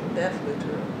 Yeah. Definitely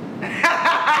true. You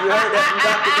heard that from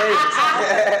Dr.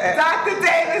 Davis. Dr.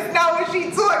 Davis know what she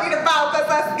talking about because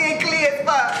her skin clear as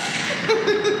fuck.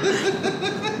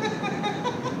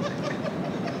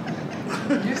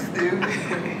 You stupid.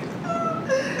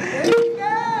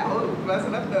 Yeah. Oh,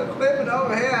 messing up the equipment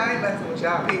over here. I ain't messing with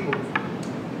y'all people.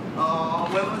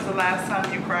 When was the last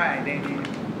time you cried, Damien?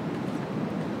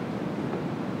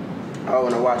 Oh,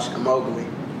 when I watched Mowgli.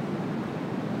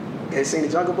 You seen the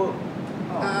Jungle Book?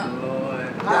 Oh,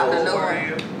 Lord. Not How the old new were one.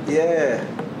 you? Yeah.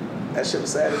 That shit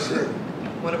was sad as shit.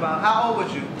 What about, how old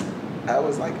was you? That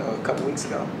was like a couple weeks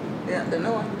ago. Yeah, the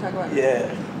new one we talk about. Yeah.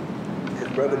 His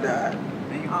brother died,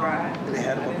 And you cried? and they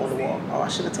had him I up on the didn't wall. see it. Oh, I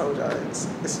should have told y'all this.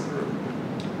 This is real.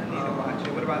 I need to watch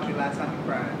it. What about you last time you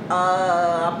cried?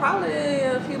 Probably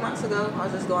a few months ago. I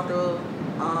was just going through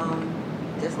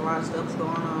just a lot of stuff was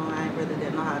going on. I really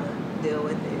didn't know how to deal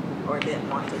with it or didn't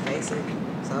want to face it.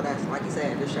 So that's like you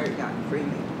said, the shirt got to free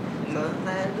me. So that's what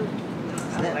I had to do.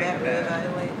 Step like back, that.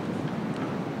 reevaluate.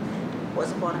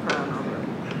 What's the point of crying over it?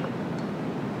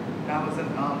 That was a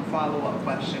follow-up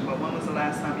question, but when was the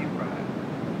last time you cried?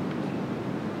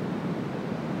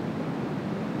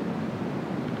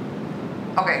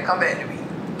 Okay, come back to me.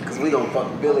 Because we gonna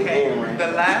fuck Billy and Ray.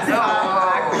 The last time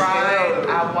I Oh, cried,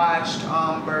 no. I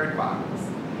watched Bird Box.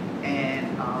 And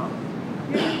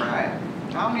yeah, I cried.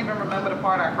 I don't even remember the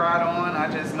part I cried on.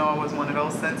 I just know it was one of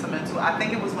those sentimental. I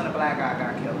think it was when a black guy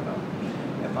got killed, though,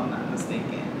 if I'm not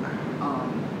mistaken.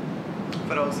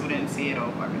 For those who didn't see it, oh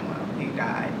fucking well, he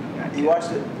died. He got You killed.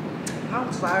 watched it?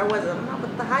 I'm sorry, wasn't I'm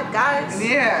with the hype guys.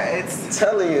 Yeah, I'm it's.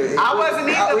 telling you. I wasn't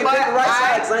either, We but picked the right I-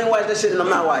 side, 'cause I ain't watched that shit and I'm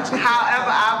not watching.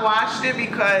 However, I watched it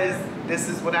because this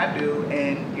is what I do,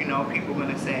 and you know, people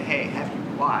gonna say, "Hey, have you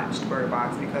watched Bird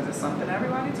Box?" Because it's something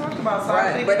everybody talked about. So I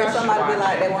Right, think but I if should somebody be watch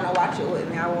like it. they want to watch it with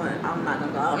me, I'm not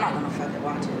gonna go. I'm not gonna fucking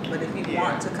watch it. But if you Yeah.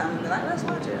 want to come and be like, let's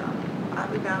watch it, I'll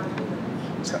be down to do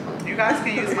You guys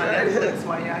can use my Netflix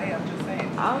while y'all here. I'm just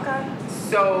saying. that. Okay.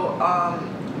 So,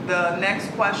 the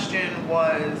next question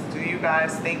was, do you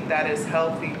guys think that it's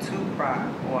healthy to cry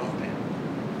often?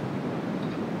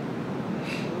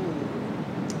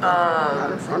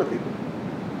 Not in front of people.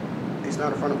 He's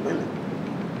not in front of women.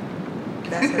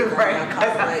 That's the Right. right.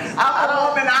 Complex. I'm a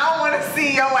woman. I don't want to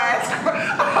see your ass cry.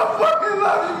 I fucking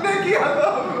love you, Nikki. I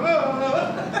love you.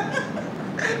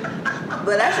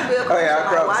 But that should be a Oh, question. yeah, I like,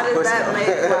 cried why with does some that pussy,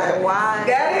 make though. like why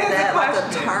That is is a that like a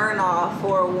question. turn off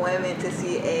for women to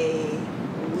see a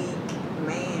weak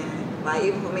man? Like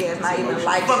even for me, it's not even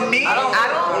like For me, I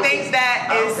don't think that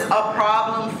I don't is think- a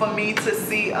problem for me to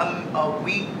see a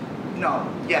weak. No,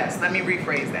 yes. Let me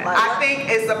rephrase that. Like I what? think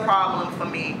it's a problem for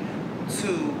me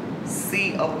to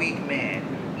see a weak man,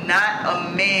 not a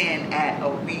man at a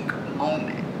weak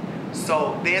moment.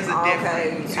 So there's a Okay,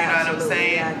 difference. You know what I'm absolutely.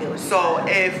 saying? Yeah, I get what you're So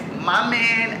saying. if my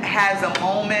man has a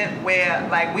moment where,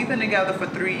 like, we've been together for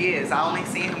 3 years, I only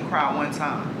seen him cry one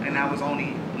time, and that was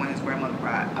only when his grandmother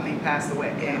passed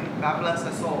away. And God bless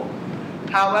her soul.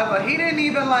 However, he didn't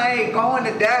even like going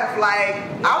to death. Like,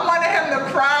 I wanted him to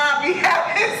cry, be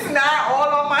having snot all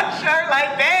on my shirt.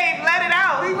 Like, babe, let it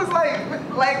out. He was like,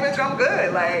 bitch, I'm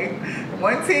good. Like,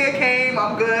 one tear came,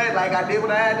 I'm good. Like, I did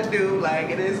what I had to do. Like,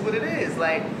 it is what it is.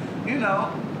 Like, you know,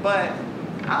 but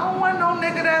I don't want no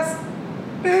nigga that's,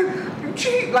 babe, you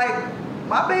cheat. Like,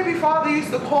 my baby father used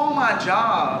to call my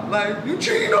job. Like, you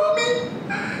cheating on me?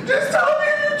 Just tell me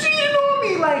you cheating on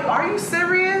me. Like, are you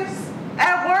serious?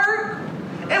 At work?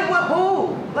 And with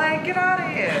who? Like, get out of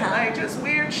here. Like, just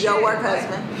weird shit. Your work Like,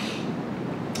 husband.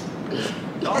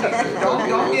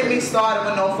 don't get me started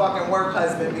with no fucking work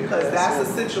husband, because that's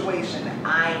a situation that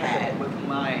I had with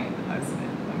my husband.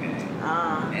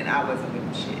 Okay. And I wasn't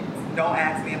with shit. Don't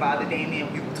ask me about the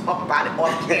Damien. We will talk about it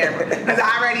off camera, because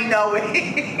I already know it.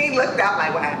 He looked out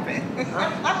like, what happened?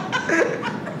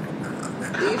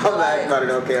 Do you I'm feel not like about it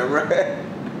on camera.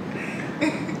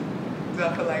 So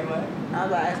gonna feel like what? I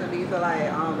was asking, do you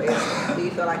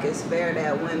feel like it's fair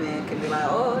that women can be like,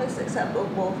 oh, it's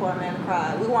acceptable for a man to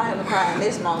cry? We want him to cry in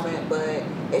this moment, but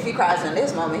if he cries in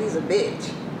this moment, he's a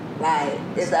bitch. Like,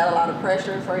 is that a lot of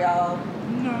pressure for y'all?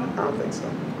 No. I don't think so.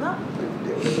 No. They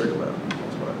deal with it pretty well.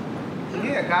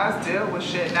 Yeah, guys deal with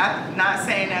shit. Not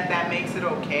saying that makes it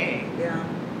okay. Yeah.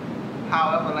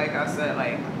 However, like I said,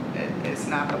 like it's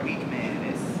not the weak man,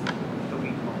 it's the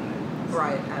weak woman.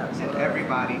 Right, absolutely. And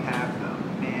everybody have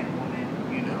them, man, woman,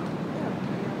 you know.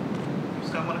 Yeah. You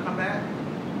still want to come back?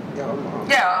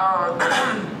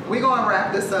 Yeah. We gonna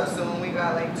wrap this up soon. We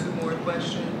got like 2 more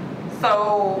questions.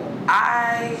 So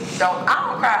I don't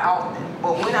cry often,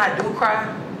 but when I do cry,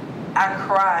 I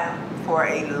cry for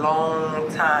a long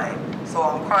time. So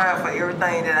I'm crying for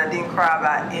everything that I didn't cry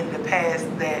about in the past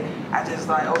that I just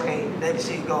like, okay, let the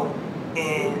shit go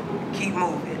and keep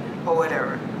moving or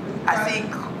whatever. I see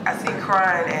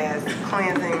crying as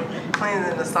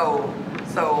cleansing the soul.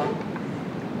 So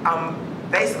I'm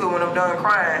basically, when I'm done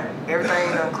crying,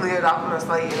 everything done cleared off my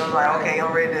slate, and I'm like, okay,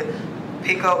 I'm ready to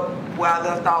pick up where I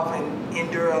left off and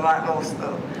endure a lot more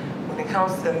stuff. When it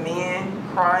comes to men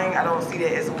crying, I don't see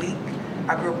that as weak.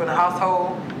 I grew up in a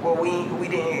household where we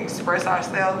didn't express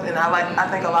ourselves, and I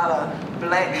think a lot of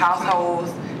black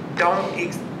households don't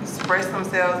express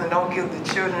themselves and don't give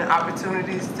the children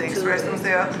opportunities to express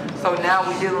themselves. So now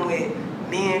we're dealing with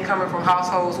men coming from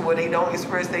households where they don't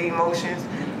express their emotions.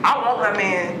 I want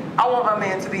my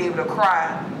man to be able to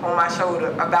cry on my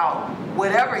shoulder about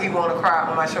whatever he want to cry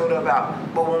on my shoulder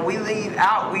about. But when we leave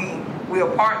out, we're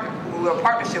a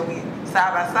partnership. We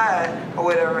side by side or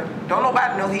whatever. Don't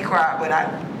nobody know he cried,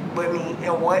 but me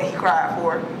and what he cried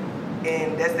for,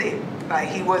 and that's it. Like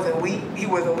he wasn't weak. He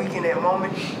wasn't weak in that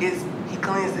moment. He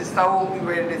cleansed his soul. He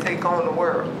ready to take on the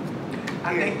world.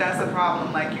 I think that's a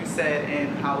problem, like you said,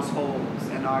 in households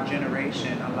in our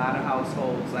generation. A lot of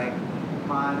households, like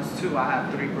mine's too. I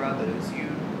have 3 brothers. You,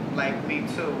 like me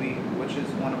too. Which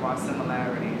is one of our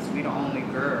similarities. We the only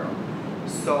girl.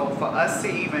 So for us to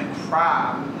even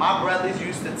cry, my brothers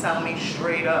used to tell me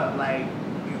straight up, like,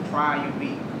 you cry, you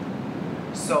weak.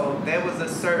 So there was a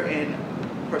certain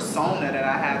persona that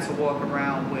I had to walk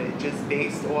around with just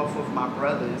based off of my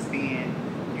brothers being,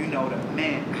 you know, the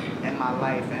men in my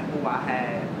life and who I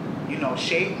had, you know,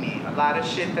 shaped me. A lot of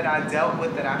shit that I dealt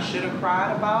with that I should have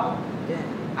cried about,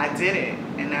 I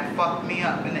didn't. And that fucked me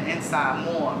up in the inside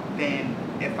more than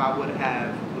if I would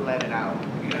have let it out.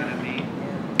 You know what I mean?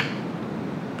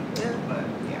 But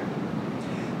yeah.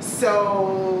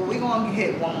 So we're gonna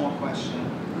hit one more question.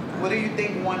 What do you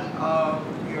think one of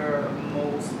your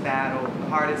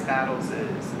hardest battles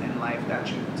is in life that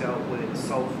you've dealt with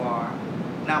so far?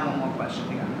 Now one more question.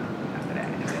 We got after that,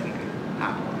 and then we can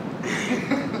hop on.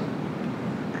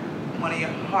 One of your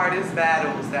hardest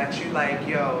battles that you like,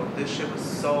 yo, this shit was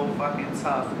so fucking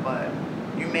tough, but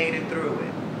you made it through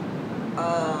it.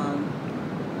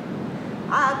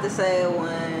 I have to say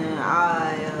when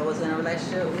I was in a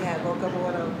relationship, we had broke up or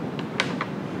whatever.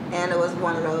 And it was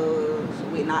one of those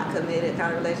we not committed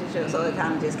kind of relationship, so it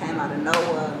kind of just came out of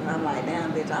nowhere. And I'm like,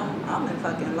 damn, bitch, I'm in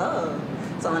fucking love.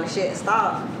 So when the shit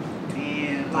stopped,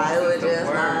 Damn, like, it was just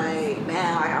like,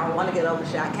 man, like, I don't want to get over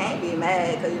shit. I can't be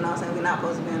mad because, you know what I'm saying, we're not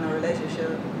supposed to be in a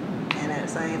relationship. And at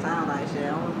the same time, like, shit,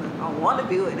 I want to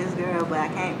be with this girl, but I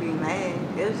can't be mad.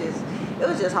 It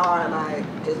was just hard, like,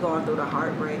 just going through the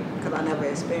heartbreak because I never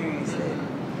experienced it.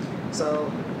 So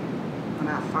when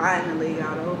I finally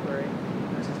got over it,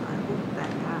 I was just like, ooh,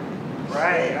 thank God.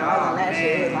 Right. All that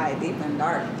shit was like deep and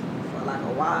dark for like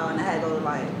a while, and I had to go to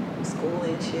like school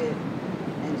and shit,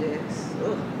 and just,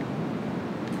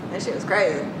 that shit was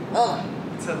crazy.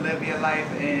 To live your life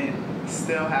and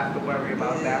still have to worry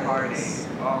about that heartache.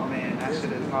 Oh man, that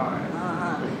shit is hard.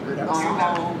 Going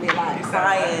home, be like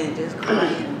crying, just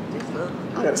crying.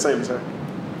 I got the same answer.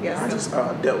 Yes. I just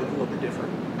dealt with it a little bit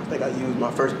different. I think I used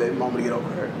my first baby mama to get over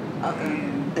her.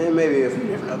 Okay. And maybe a few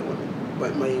different other women,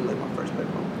 but mainly like my first baby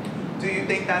mama. Do you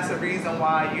think that's the reason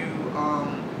why you,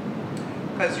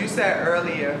 because you said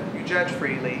earlier you judge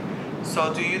freely,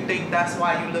 so do you think that's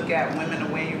why you look at women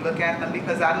the way you look at them?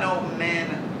 Because I know men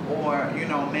or, you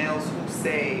know, males who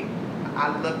say,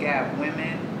 I look at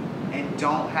women and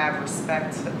don't have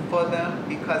respect for them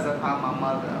because of how my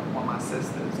mother or my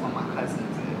sisters or my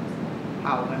cousins is,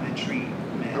 how women treat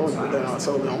men. I was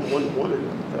solely on one woman,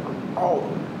 all of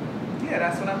them. Yeah,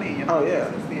 that's what I mean. Oh,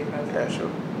 yeah. Yeah, sure.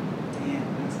 Damn,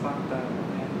 that's fucked up,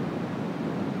 man.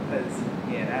 Because,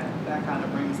 yeah, that kind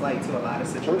of brings light to a lot of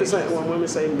situations. I'm just saying, when women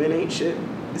say men ain't shit,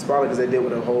 it's probably because they deal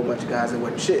with a whole bunch of guys that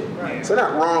wasn't shit. Right. So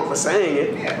not wrong for saying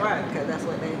it. Yeah. Right, because that's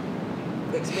what they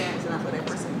experience and that's what they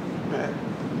perceive. Right.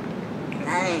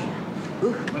 Dang.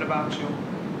 What about you?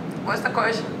 What's the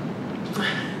question?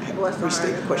 What's the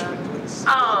Restate the hardest question, please.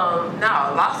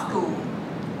 Now law school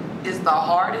is the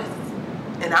hardest,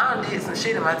 and I done did some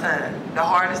shit in my time. The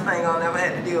hardest thing I'll never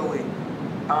had to deal with.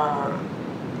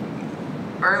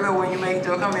 Earlier when you made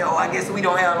your comment, oh, I guess we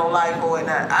don't have no life or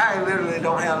whatnot. I literally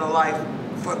don't have no life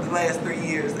for the last 3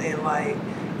 years, and like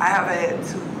I have had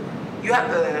to. You have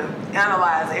to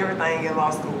analyze everything in law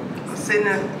school. I'm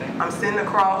sitting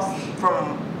across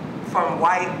from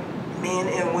white men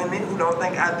and women who don't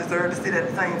think I deserve to sit at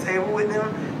the same table with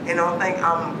them and don't think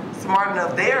I'm smart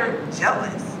enough. They're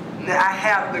jealous that I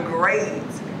have the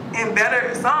grades and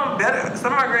some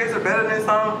of my grades are better than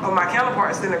some of my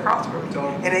counterparts sitting across from me.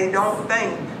 And they don't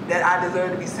think that I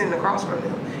deserve to be sitting across from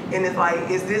them. And it's like,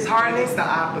 is this hardening? It's the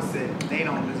opposite. They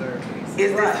don't deserve this.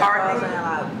 Is this hardening?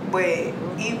 But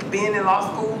even being in law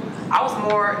school, I was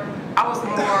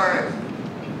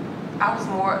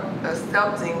more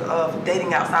accepting of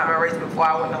dating outside my race before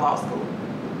I went to law school.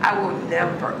 I will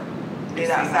never date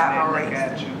outside my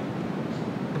race.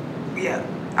 Yeah,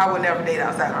 I would never date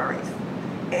outside my race.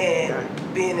 And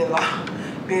being in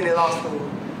law school.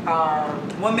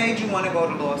 What made you want to go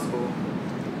to law school?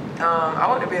 I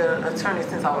wanted to be an attorney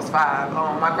since I was 5.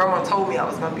 My grandma told me I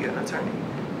was going to be an attorney.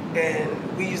 And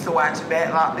we used to watch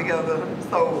Matlock together.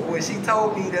 So when she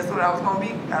told me that's what I was going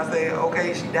to be, I said,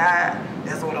 okay, she died,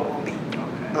 that's what I want to be.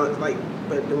 Like,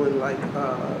 but doing like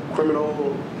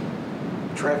criminal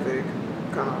traffic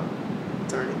kind of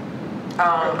attorney.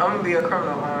 I'm going to be a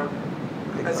criminal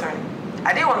attorney.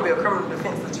 I did want to be a criminal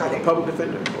defense attorney. Like a public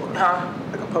defender? Or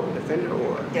like a public defender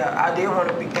or? Yeah, I did want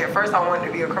to be, at first I wanted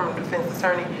to be a criminal defense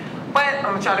attorney, but I'm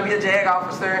going to try to be a JAG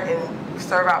officer and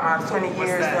serve out my 20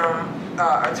 years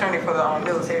attorney for the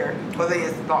military, whether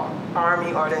it's the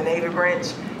Army or the Navy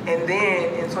branch. And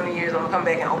then in 20 years, I'm going to come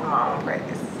back and open my own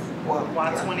practice. Well,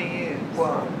 why 20 years?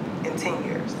 Well, in 10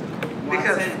 years. Why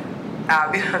because 10? I'll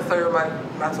be serve my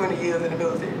 20 years in the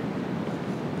military.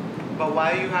 But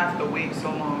why do you have to wait so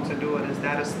long to do it? Is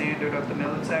that a standard of the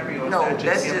military, or No, is that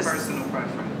just your that's personal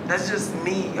preference? That's just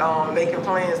me making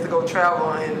plans to go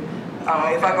travel, and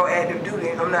if I go active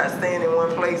duty, I'm not staying in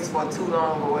one place for too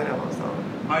long or whatever. So.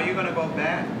 Are you gonna go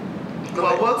back?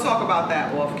 Well, we'll talk about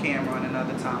that off camera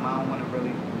another time. I don't want to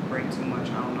really break too much.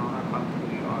 I don't know how comfortable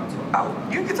you are talking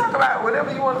about. You can talk about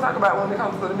whatever you want to talk about when it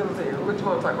comes to the military. What you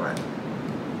want to talk about?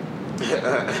 Go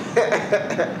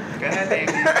ahead,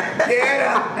 baby. Get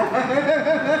up.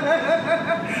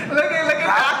 Look at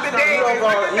Dr. Davis.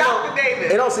 Look at Dr.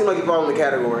 Davis. It don't seem like you fall in the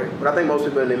category, but I think most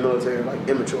people in the military are like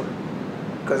immature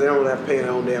because they don't really have to pay their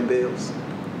own damn bills.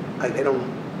 Like they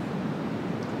don't.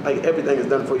 Like everything is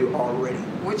done for you already.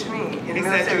 What you mean? In He the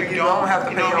said military, you don't have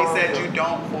to pay your own He said bills. you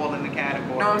don't fall in the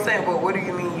category. No, I'm saying, but what do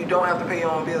you mean you don't have to pay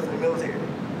your own bills in the military?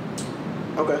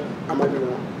 Okay, I might be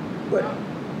wrong, but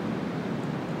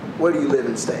where do you live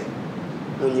and stay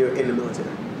when you're in the military?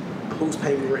 Who's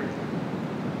paying your rent?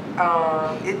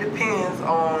 It depends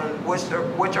on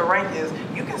what your rank is.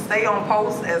 You can stay on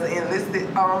post as an enlisted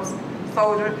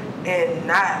soldier and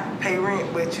not pay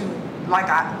rent, but you like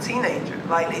a teenager.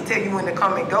 Like they tell you when to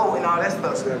come and go and all that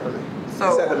stuff. Exactly.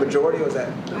 So is that the majority or is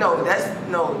that? No, that's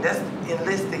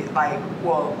enlisted. Like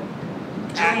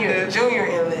junior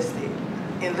enlisted.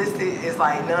 Enlisted is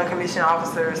like non-commissioned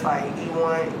officers, like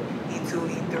E1, E2,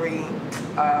 E3,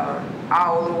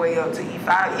 all the way up to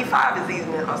E5. E5 is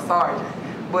even a sergeant.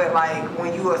 But like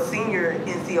when you're a senior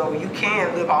NCO, you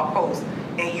can live off post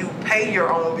and you pay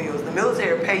your own bills. The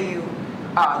military pay you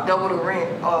double the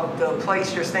rent of the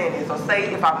place you're staying in. So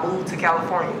say if I moved to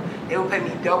California, they would pay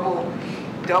me double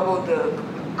the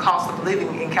cost of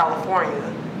living in California.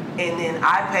 And then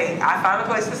I find a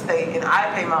place to stay and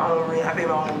I pay my own rent, I pay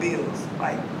my own bills,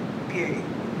 like, period.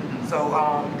 So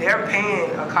they're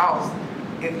paying a cost.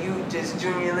 If you just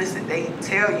junior enlisted, they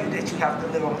tell you that you have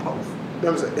to live on post.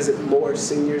 Is it more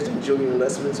seniors than junior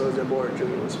enlistments, or is there more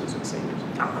junior enlistments than seniors?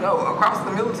 I don't know. Across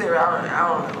the military, I don't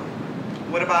know.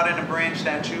 What about in the branch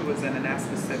that you was in, and that's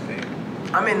specific?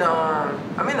 I'm in the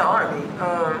Army.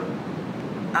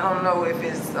 I don't know if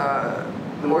it's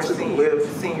more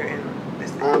senior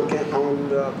enlisted. On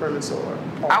the premise or?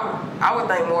 I would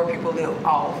think more people live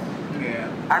off. Yeah.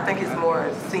 I think it's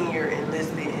more senior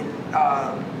enlisted and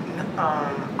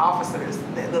officers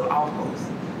that live off post.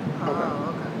 Okay.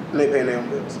 And they paying their own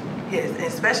bills. Yes,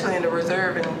 especially in the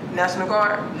Reserve and National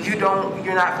Guard, you're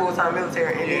not full-time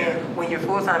military, and then when you're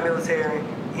full-time military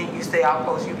and you stay out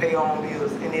post, you pay your own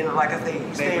bills, and then like I say,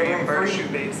 you stay reimburse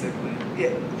rent-free. you basically.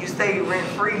 Yeah, you stay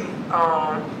rent-free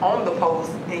on the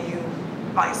post, and you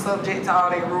like subject to all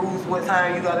their rules, what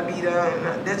time you gotta be there,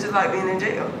 and that's just like being in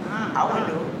jail. I wouldn't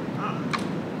do it.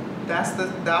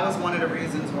 that was one of the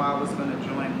reasons why I was going to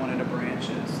join one of the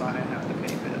branches, so I didn't have to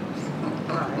pay bills.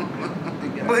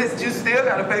 But you still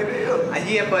gotta pay bills.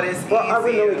 Yeah, but it's Well, easier. I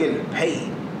really know we're getting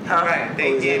paid. Right,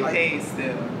 they get like, paid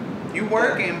still. You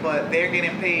working, but they're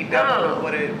getting paid double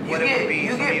what it would be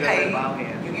for me to live out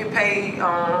here. You get paid.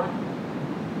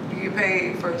 You get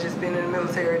paid for just being in the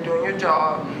military, doing your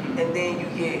job, and then you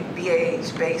get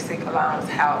BAH, basic allowance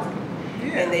housing,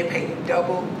 and they pay you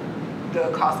double the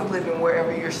cost of living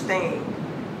wherever you're staying,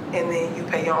 and then you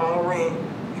pay your own rent,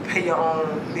 you pay your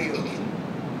own bills.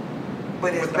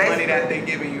 But it's With the money that they're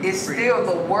giving you, it's free, still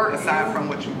the work. aside from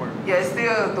what you work. Yeah, it's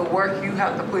still the work you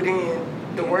have to put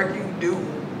in, the work you do,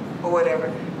 or whatever.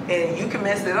 And you can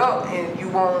mess it up, and you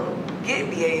won't get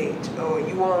BAH, or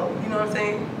you won't. You know what I'm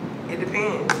saying? It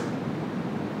depends.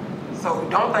 So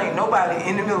don't think nobody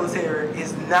in the military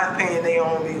is not paying their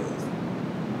own bills.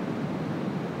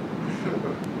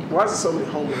 Why is there so many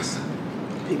homeless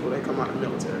people that come out of the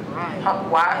military? Right.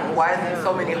 Why is there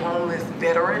so many homeless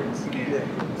veterans? Yeah.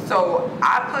 So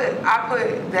I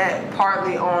put that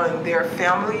partly on their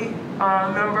family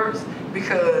members,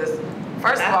 because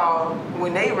first of all,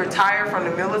 when they retire from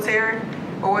the military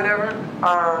or whatever,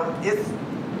 it's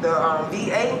the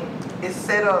VA is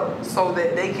set up so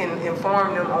that they can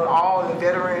inform them on all the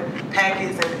veteran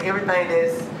packets and everything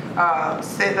that's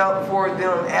set up for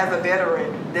them as a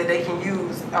veteran that they can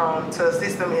use to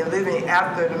assist them in living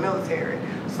after the military.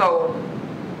 So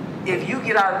if you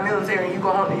get out of the military and you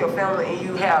go home to your family and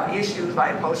you have issues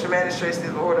like post-traumatic stress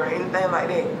disorder or anything like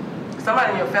that,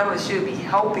 somebody in your family should be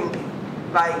helping you,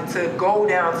 like to go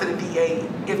down to the VA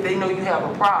if they know you have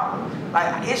a problem.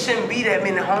 Like, it shouldn't be that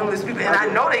many homeless people, and I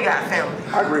know they got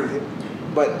families. I agree with you,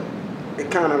 but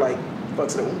it kind of like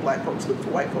fucks it when black folks look for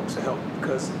white folks to help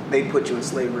because they put you in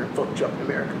slavery and fucked you up in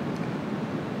America.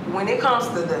 When it comes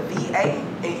to the VA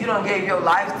and you don't give your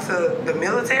life to the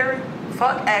military,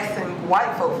 fuck asking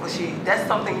white folk for shit. That's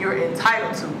something you're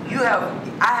entitled to.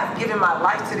 I have given my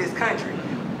life to this country.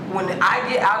 When I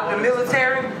get out of the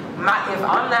military, if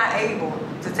I'm not able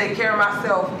to take care of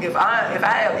myself, if I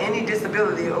have any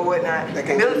disability or whatnot,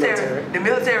 the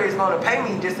military is going to pay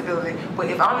me disability. But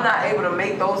if I'm not able to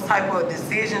make those type of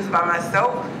decisions by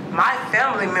myself, my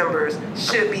family members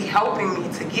should be helping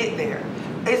me to get there.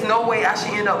 There's no way I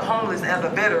should end up homeless as a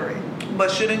veteran. But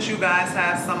shouldn't you guys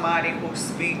have somebody who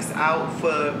speaks out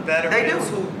for veterans? They do.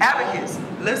 Who Advocates.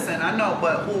 Listen, I know,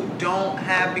 but who don't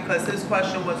have, because his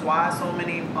question was why so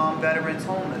many veterans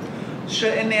homeless?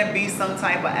 Shouldn't there be some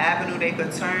type of avenue they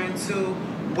could turn to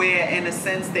where, in a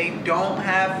sense, they don't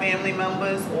have family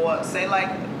members? Or say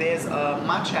like there's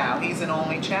my child, he's an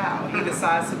only child. He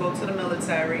decides to go to the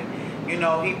military. You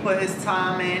know, he put his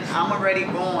time in. I'm already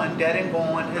gone, dead and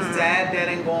gone. His dad dead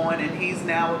and gone, and he's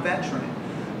now a veteran.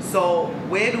 So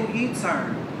where do he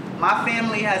turn? My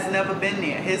family has never been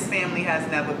there. His family has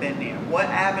never been there. What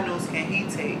avenues can he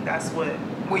take? That's what...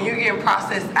 When you're getting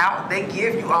processed out, they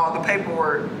give you all the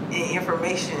paperwork and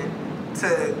information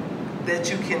that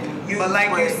you can use. But like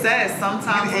you said,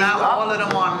 sometimes not all of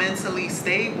them are mentally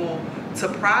stable to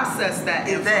process that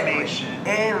information.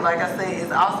 And like I said,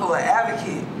 it's also an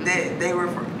advocate that they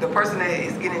refer, the person that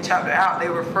is getting chapter out, they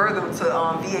refer them to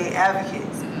VA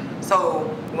advocates.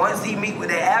 So once he meet with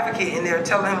that advocate and they're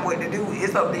telling him what to do,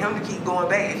 it's up to him to keep going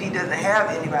back if he doesn't have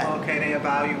anybody. Okay, they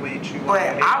evaluate you. But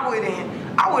I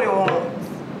wouldn't want.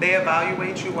 They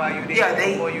evaluate you while you're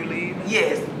there before you leave?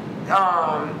 Yes.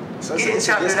 So getting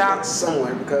chaptered out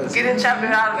somewhere because getting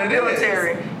chaptered out of the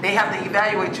military, they have to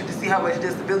evaluate you to see how much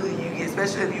disability you get,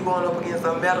 especially if you're going up against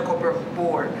a medical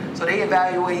board. So they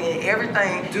evaluating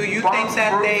everything. Do you think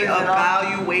that they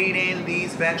evaluating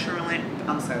these veterans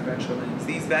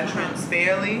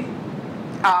fairly?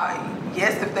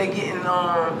 Yes, if they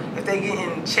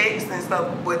getting checks and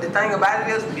stuff. But the thing about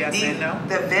it is,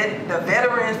 the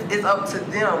veterans, it's up to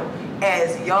them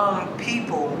as young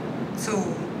people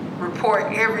to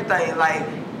report everything. Like,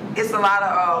 it's a lot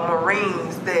of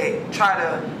Marines that try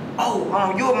to,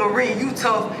 you a Marine, you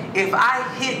tough. If I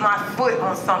hit my foot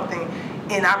on something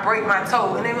and I break my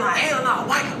toe, and they be like, hell no,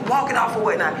 walk it off or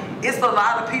whatnot. It's a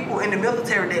lot of people in the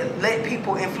military that let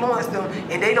people influence them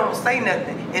and they don't say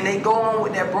nothing. And they go on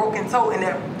with that broken toe and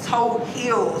that toe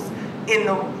heals in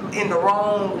the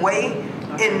wrong way.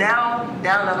 And now,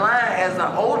 down the line, as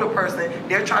an older person,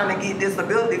 they're trying to get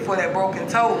disability for that broken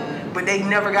toe, but they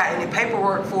never got any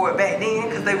paperwork for it back then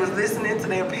because they was listening to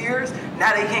their peers.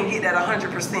 Now they can't get that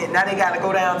 100%. Now they got to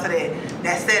go down to that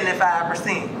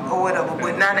 75% or whatever.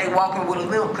 But now they walking with a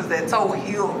limp because that toe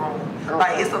healed wrong.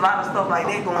 Like, it's a lot of stuff like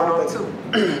that going on too.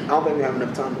 I don't think we have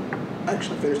enough time to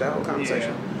actually finish that whole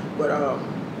conversation. Yeah. But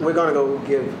we're gonna go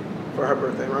give for her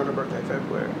birthday, around her birthday,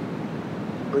 February.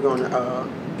 we're gonna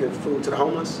give food to the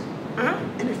homeless.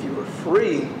 Mm-hmm. And if you were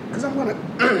free, because I'm gonna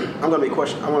I'm gonna be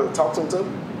questioned. I want to talk to them too.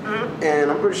 Mm-hmm.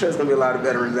 And I'm pretty sure there's gonna be a lot of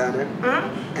veterans down there.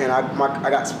 Mm-hmm. And I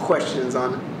got some questions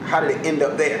on how did it end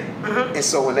up there. Mm-hmm. And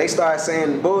so when they start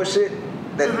saying bullshit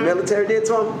that the military did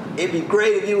to them, it'd be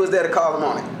great if you was there to call them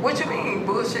on it. What you mean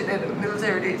bullshit that the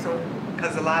military did to them?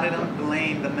 Because a lot of them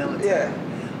blame the military. Yeah.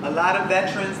 A lot of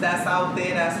veterans that's out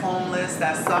there, that's homeless,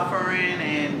 that's suffering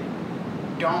and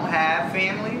don't have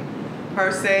family,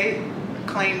 per se,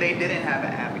 claim they didn't have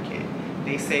an advocate.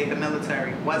 They say the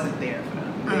military wasn't there for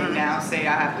them. They now say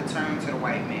I have to turn to the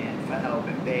white man for help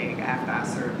and beg after I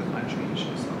served the country and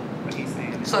shit. So what he's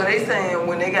saying. So they saying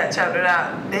when they got chaptered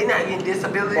out, they not getting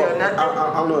disability or nothing?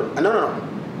 I don't know. No.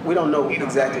 We don't know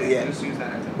exactly yet. Just use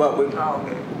that as a But Oh,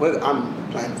 okay. I'm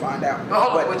planning to find out. But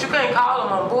hold on, but you can't call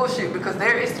them on bullshit because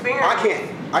their experience. I can't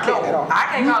at all. I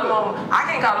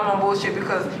can't call them on bullshit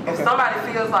because if somebody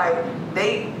feels like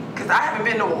because I haven't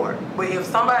been to war, but if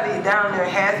somebody down there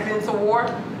has been to war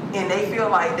and they feel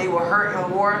like they were hurt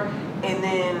in war, and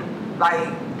then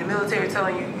like the military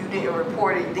telling you didn't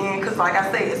report it then, because like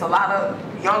I say, it's a lot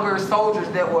of younger soldiers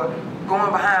that were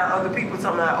going behind other people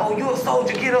talking about, oh, you a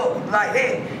soldier, get up, like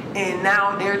that. And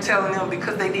now they're telling them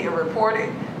because they didn't report it.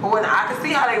 But when I could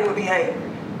see how they would be angry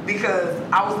because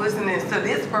I was listening to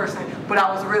this person, but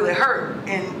I was really hurt.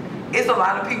 And it's a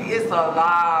lot of people,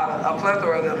 a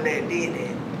plethora of them that did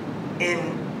that.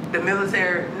 And the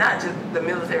military, not just the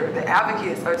military, the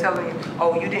advocates are telling you,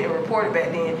 oh, you didn't report it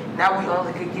back then, now we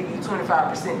only could give you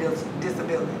 25%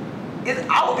 disability.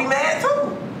 I would be mad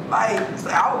too. Like, so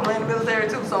I would blame the military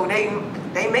too. So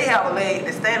they may have a leg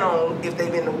to stand on if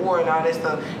they've been to war and all that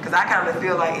stuff. Because I kind of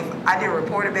feel like if I didn't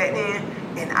report it back then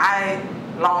and I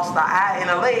lost the eye and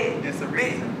a leg, It's a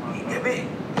reason.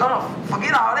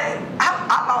 forget all that.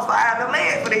 I lost the eye and a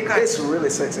leg for their country. It's really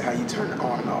sexy how you turn it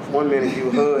on and off. One minute you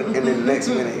hood, and then the next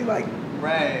minute you like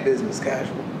Right. business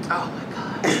casual. Oh my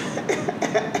God.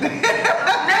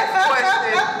 Next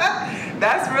question.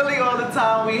 That's really all the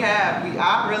time we have.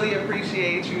 I really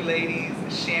appreciate you ladies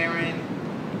sharing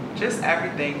just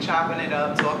everything, chopping it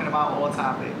up, talking about all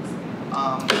topics.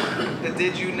 The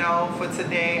did you know for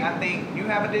today, I think you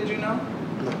have a did you know?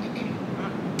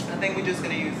 I think we're just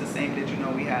gonna use the same did you know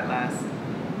we had last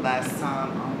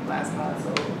time, last pod.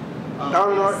 So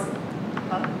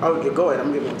Okay, go ahead.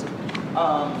 I'm giving it to you.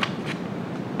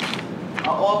 An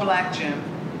all-black gym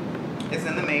is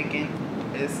in the making.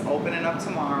 It's opening up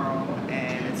tomorrow,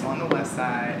 and it's on the west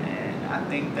side. And I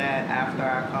think that after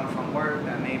I come from work,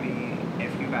 that maybe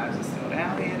if you guys are still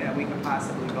down here, that we could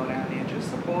possibly go down there and just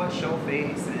support, show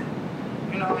face, and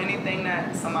anything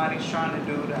that somebody's trying to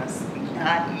do that's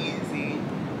not easy.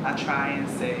 I try and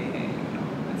say,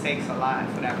 it takes a lot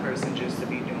for that person just to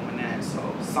be doing that.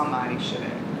 So somebody should,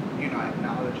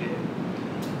 acknowledge it.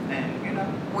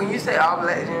 And When you say all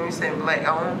black gym, you say black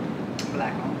owned?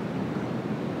 black owned.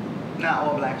 Not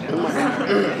all black gym.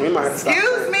 We might have to stop.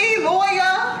 Excuse me,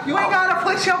 lawyer. You ain't gotta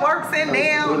put your works in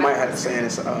there. We might have to say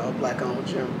it's a black owned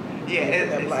gym. Yeah,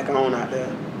 That black owned out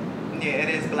there. Yeah, it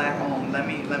is black owned. Let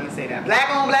me say that. Black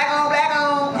owned, black owned, black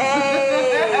owned.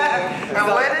 Hey. And So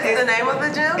what is the name of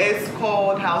the gym? It's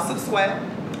called House of Sweat.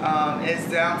 It's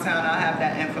downtown. I'll have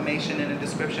that information in the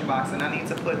description box, and I need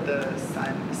to put the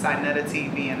Sinetta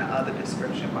TV in the other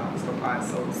description box for Pod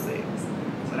Soul 6.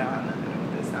 So that have nothing to do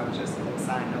with this. That was just a little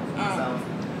side note for myself.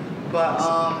 But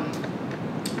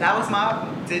that was my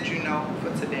did you know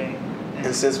for today.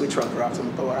 And since we truck drops, I'm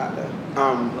gonna throw it out there.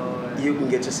 You can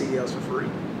get your CDLs for free.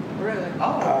 Really?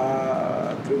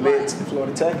 Through Mid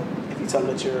Florida Tech. If you tell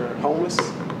them that you're homeless.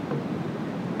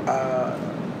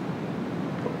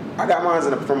 I got mine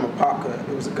from Apopka.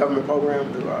 It was a government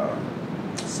program through the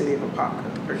city of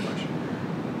Apopka, pretty much.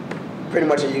 Pretty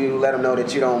much you let them know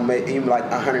that you don't make even like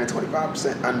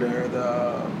 125% under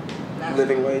the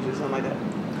living wage or something like that.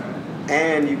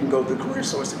 And you can go through Career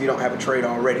Source if you don't have a trade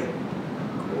already.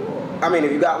 Cool. I mean,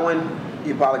 if you got one,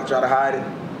 you probably could try to hide it.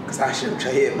 Because I should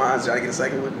have hit mine to try to get a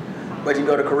second one. But you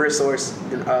go to Career Source,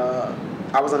 and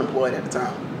I was unemployed at the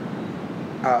time.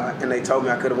 And they told me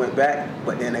I could have went back,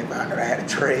 but then they found out I had a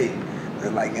trade.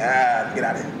 They're like, get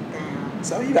out of here.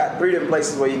 So you got 3 different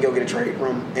places where you can go get a trade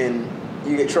from, and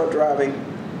you get truck driving.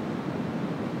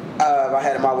 If I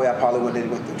had it my way, I probably wouldn't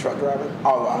have went through truck driving.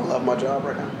 Oh, I love my job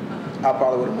right now. I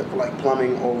probably would have went for like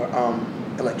plumbing or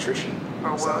electrician.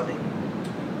 Or welding.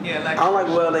 Yeah, like I don't like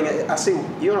welding. I see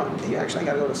you actually ain't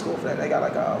got to go to school for that. They got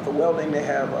like for welding they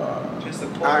have just a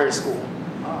iron school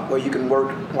where you can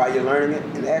work while you're learning it,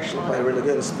 and they actually play really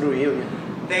good. It's through a union.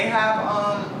 They have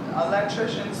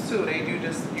electricians too. They do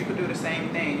you could do the same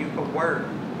thing. You could work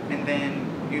and then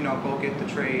go get the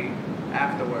trade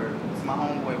afterwards. My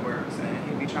homeboy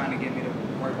trying to get me to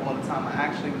work all the time. I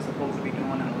actually was supposed to be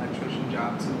doing an electrician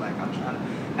job too. Like I'm trying to.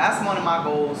 That's one of my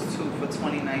goals too for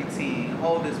 2019.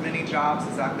 Hold as many jobs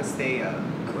as I could stay up.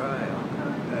 Right.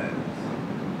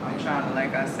 But I'm trying to,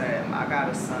 like I said, I got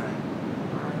a son.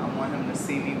 I want him to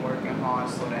see me working hard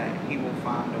so that he will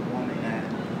find a woman that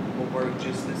will work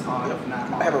just as hard, if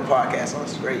not I have a harder. podcast on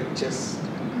straight, just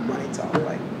money talk,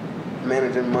 like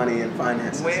managing money and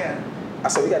finances. Where? I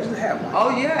said we got to just have one. Oh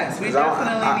yes, we 'Cause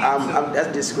definitely need to.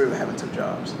 I disagree with having 2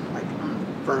 jobs. Like I'm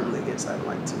firmly against having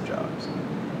like 2 jobs.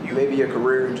 You- Maybe your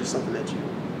career and just something that you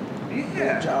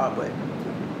Yeah. a job, but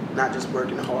not just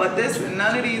working hard. But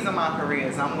none of these are my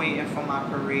careers. I'm waiting for my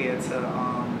career to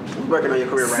Who's working on your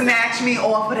career right now? snatch me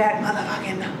off of that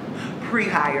motherfucking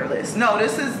pre-hire list. No,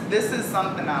 this is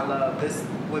something I love. This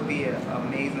would be an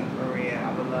amazing career.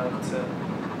 I would love to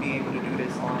be able to do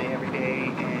this all day, every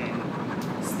day,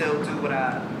 and still do what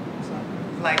I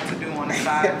like to do on the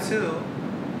side too.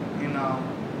 You know,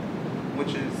 which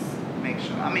is make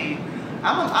sure. I mean,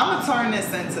 I'm gonna turn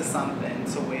this into something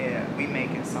to where we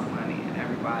making some money and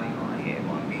everybody on here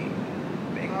gonna be,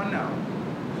 they gonna know.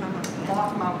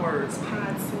 Mark my words,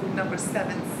 pod sold number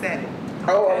 77.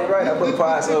 Oh, I was right. I put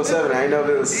pod sold 7. I didn't know if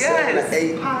it was 7 or 8.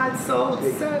 Yes, pod sold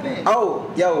 7. Oh,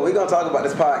 yo, we're gonna talk about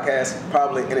this podcast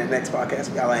probably in the next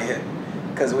podcast. Y'all ain't here.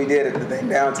 Cause we did it the thing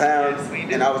downtown, Yes, we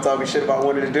did. and I was talking shit about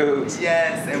one of the dudes.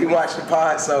 Yes, and We watched the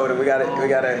pod sold, and we're gonna end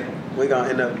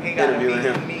up he gotta be interviewing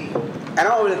him. me. And I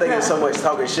don't really think it's so much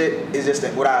talking shit. It's just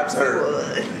that what I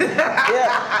observed.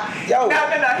 Yeah, yo.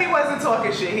 No, he wasn't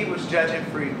talking shit. He was judging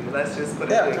freely. Let's just put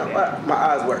it Yeah, like no, that. my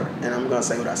eyes work, and I'm gonna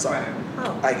say what I saw. Right.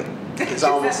 Oh. Like it's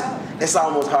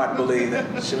almost hard to believe that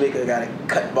Shamika got a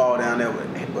cut ball down there,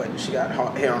 but she got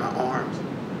hair on her arms.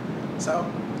 So,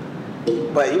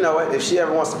 but you know what? If she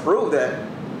ever wants to prove that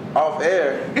off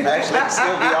air, actually it can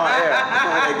still be on air.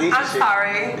 That geeky I'm shit.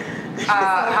 sorry.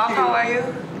 How tall are you?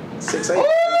 6'8". Ooh,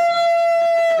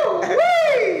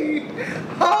 wait!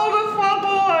 Hold the fuck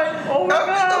on! Oh my Don't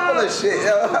pull god! this shit,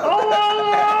 yo. Oh my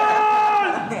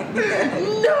god!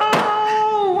 No!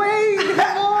 Wait!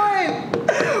 Come on! I'm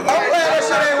glad that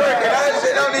shit ain't working. That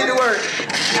shit don't need to work.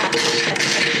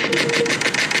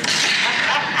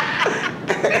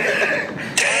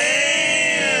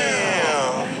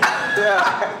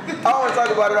 Yeah, I want to talk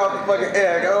about it off the fucking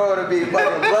air. I want to be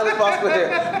fucking blunt as possible here.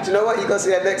 But you know what? You gonna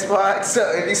see that next pod. So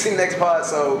if you see next pod,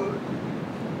 so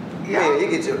yeah, you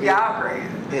get your Y'all crazy.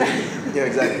 yeah,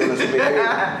 exactly. Listen to me.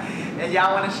 And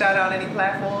y'all want to shout out any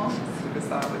platforms? We can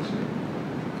start with you.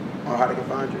 Or how they can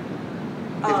find you.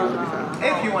 If you want to be found.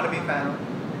 If you want to be found.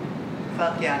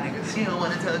 Fuck y'all niggas. You don't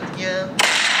want to talk to you.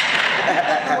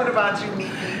 What about you,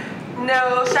 Nikki?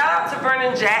 No, shout out to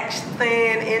Vernon Jackson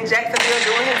in Jacksonville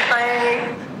doing his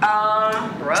thing.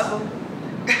 Brother.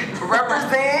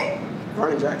 Represent.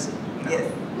 Vernon Jackson.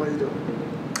 Yes. What are you doing?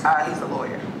 He's a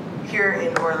lawyer here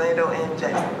in Orlando and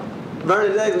Jacksonville.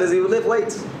 Vernon Jackson, does he lift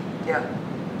weights? Yeah.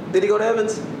 Did he go to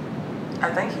Evans?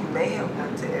 I think he may have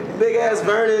went to Evans. Big ass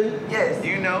Vernon. Yes.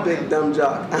 You know Big him. dumb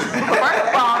jock. First of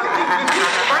all,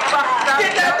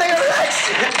 Get that thing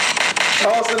relaxed.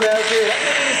 Awesome ass kid. That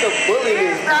nigga used to bully me.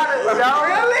 It's not a joke.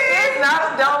 Really? It's not a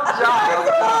dumb joke.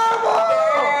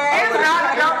 It's not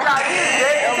a dumb joke. He's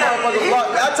That motherfucker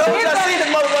blocked me. I told you I seen this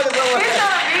motherfucker somewhere. He's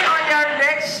gonna be on your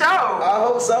next show. I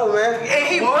hope so, man. And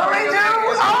he bullied you?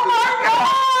 Oh my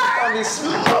god! I'll be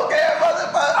smoking,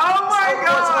 motherfucker. Oh my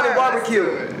God. 420 barbecue.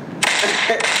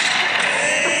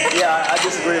 Yeah, I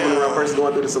disagree with him when I first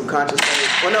going through the subconscious thing.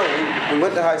 Well, no, we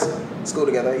went to high school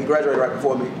together. He graduated right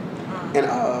before me.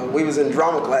 And we was in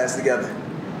drama class together.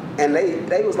 And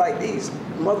they was like, these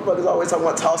motherfuckers always talking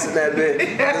about tossing that bit.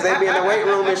 Because they be in the weight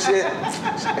room and shit.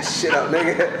 Shit up,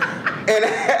 nigga. And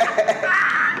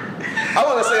I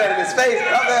want to say that in his face.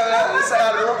 I'm gonna say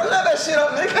out of the room, let that shit up,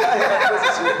 nigga.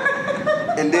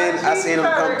 And then I seen him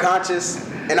become conscious.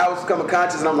 And I was becoming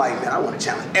conscious, and I'm like, man, I want to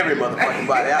challenge every motherfucking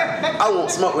body. I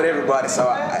won't smoke with everybody, so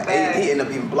he ended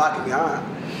up even blocking me.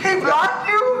 He blocked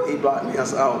you? He blocked me on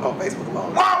Facebook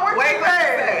alone. Wow, what Wait, you wait,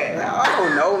 say? wait. I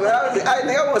don't know, man. I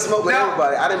think I want to smoke with No,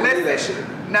 everybody. I didn't believe that listen,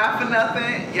 shit. Not for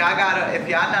nothing. Y'all gotta, if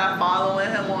y'all not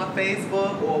following him on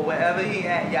Facebook or wherever he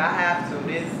at, y'all have to.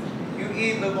 You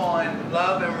either going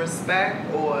love and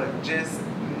respect or just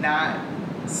not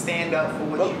stand up for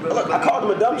what you really Look, I believe. called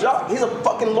him a dumb jock. He's a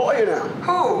fucking lawyer now.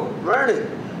 Who? Vernon.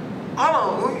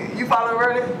 Hold on, you follow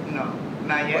Vernon? No,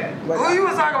 not yet. But Who you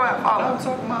was talking about I'm follow?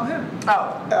 talking about him.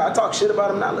 Oh, I talk shit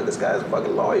about him now. Look, this guy's a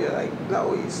fucking lawyer. Like,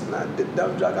 no, he's not the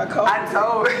dumb jock I called I him.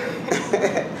 told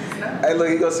Hey, look,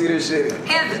 he gonna see this shit.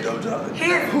 He's- The dumb jock.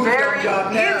 He's Who's very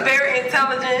dumb job now?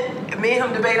 intelligent. Me and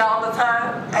him debate all the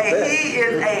time. I Hey, bet. he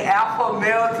is a alpha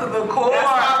male to the core. That's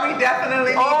why we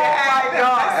definitely need to Oh my have him.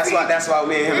 God. That's why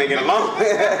me and him ain't getting along.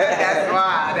 That's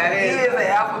why. That He is. is an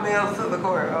alpha male to the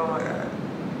core. Oh my God.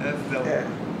 That's dope. Yeah.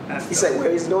 That's He dope. said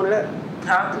where he's doing it at?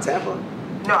 Huh? In Tampa?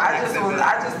 No, I just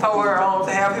told her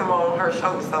to have him on her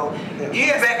show. So he's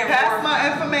Yes, back and pass forth.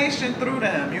 my information through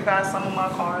them. You got some of my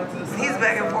cards and stuff. He's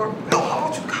back and forth. No, I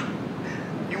want you to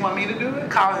You want me to do it?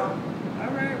 call him. All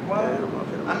right. Well,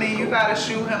 I mean, you gotta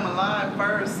shoot him a line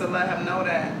first to let him know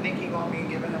that Nikki gonna be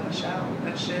giving him a shout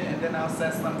and shit, and then I'll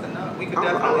set something up. We could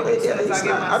definitely. As soon as I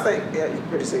get my. I think he's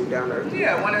pretty safe down there.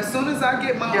 Yeah, as soon as I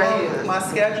get my my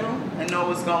schedule and know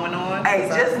what's going on. Hey,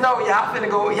 just know y'all finna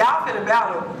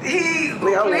battle. Please,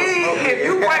 if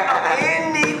you bring up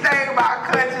anything about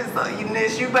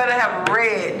consciousness, you better have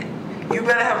red. You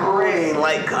better have red.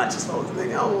 Like conscious folks,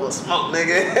 nigga. I don't want to smoke,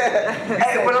 nigga.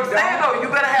 Hey, but I'm saying though, you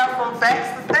better have some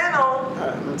facts to stand on.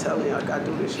 I'm telling you, I gotta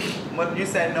do this shit. What you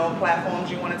said? No platforms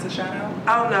you wanted to shout out?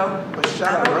 I don't know. But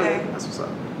shout out, Okay. Running. That's what's up.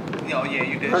 Oh yeah,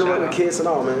 you did. Running Shout with out. the kids and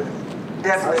all, man.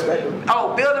 I respect him.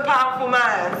 Oh, Building Powerful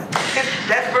Minds.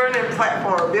 That's Burning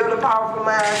platform. Building Powerful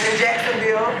Minds in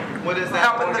Jacksonville. What is that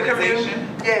Helping the community.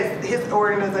 organization? Yes, his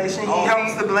organization. He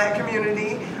helps the black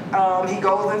community. He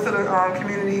goes into the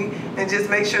community and just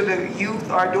make sure the youth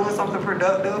are doing something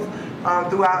productive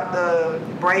throughout the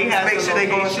break. He has Make a sure they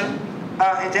go location?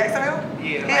 in Jacksonville.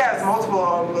 Yeah. He has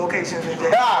multiple locations in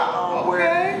Jacksonville.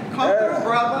 Okay, come through,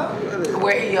 brother.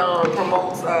 Where he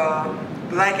promotes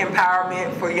black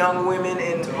empowerment for young women,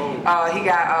 and he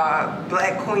got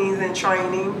Black Queens in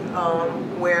Training,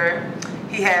 where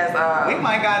he has We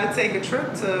might gotta take a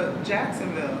trip to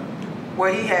Jacksonville.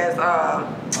 where he has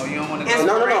Oh, you don't want to go?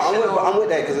 No. I'm with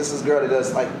that because this is a girl that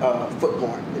does like foot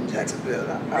porn in Jacksonville.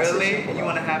 Really? You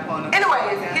want to have fun?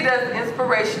 anyways, he does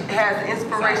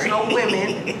inspirational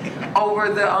women over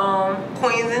the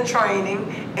Queens in Training,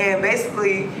 and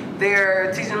basically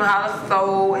they're teaching them how to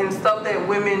sew and stuff that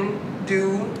women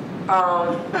do.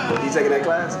 You taking that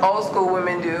class? Old school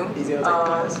women do. He's gonna take the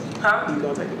class. Huh? He's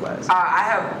gonna take the class. I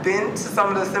have been to some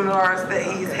of the seminars that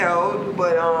he's held,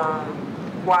 but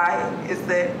why is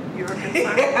that your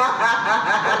concern?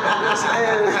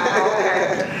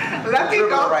 Let me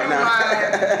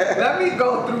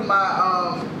go through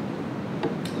my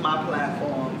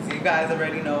platforms. You guys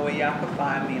already know where y'all can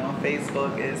find me on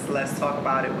Facebook. Is Let's Talk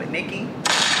About It with Nikki.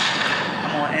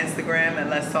 I'm on Instagram and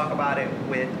Let's Talk About It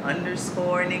with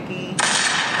 _Nikki.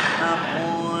 I'm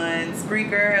on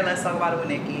Spreaker and Let's Talk About It with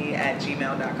Nikki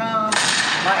 @gmail.com.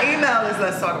 My email is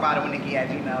Let's Talk About It with Nikki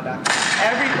 @gmail.com.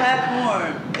 Every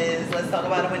platform is Let's Talk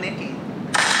About It with Nikki.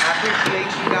 I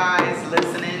appreciate you guys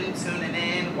listening, tuning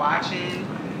in, watching,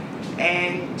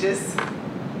 and just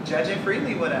judging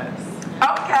freely with us.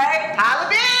 Okay. Holla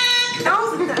back!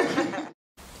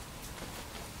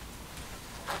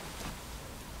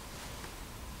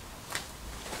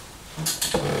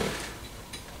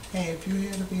 Hey, if you're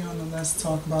here to be on the Let's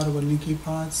Talk About It with Nikki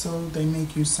pod, so they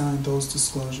make you sign those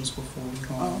disclosures before we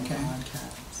go on the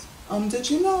podcast. Did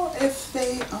you know if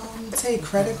they take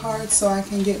credit cards so I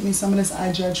can get me some of this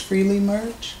I Judge Freely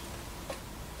merch?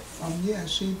 Yeah,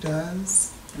 she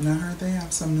does. And I heard they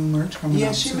have some new merch coming out.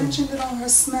 Yeah, she mentioned it on her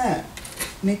Snap.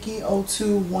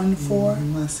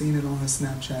 Nikki0214. I seen it on her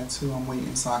Snapchat too. I'm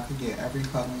waiting so I could get every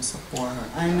color and support her.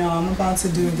 I know, I'm about to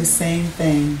do the same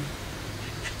thing.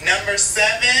 Number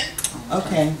 7.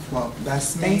 Okay. Well,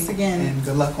 that's me. Thanks again. And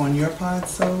good luck on your pod,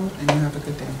 so, and you have a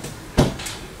good day.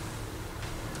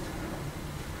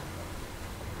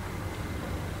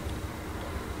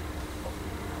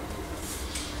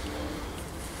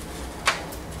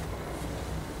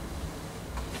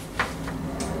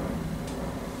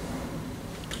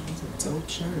 Those are dope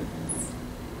shirts.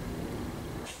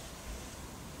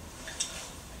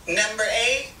 Number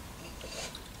 8.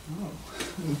 Oh,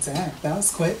 that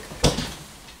was quick.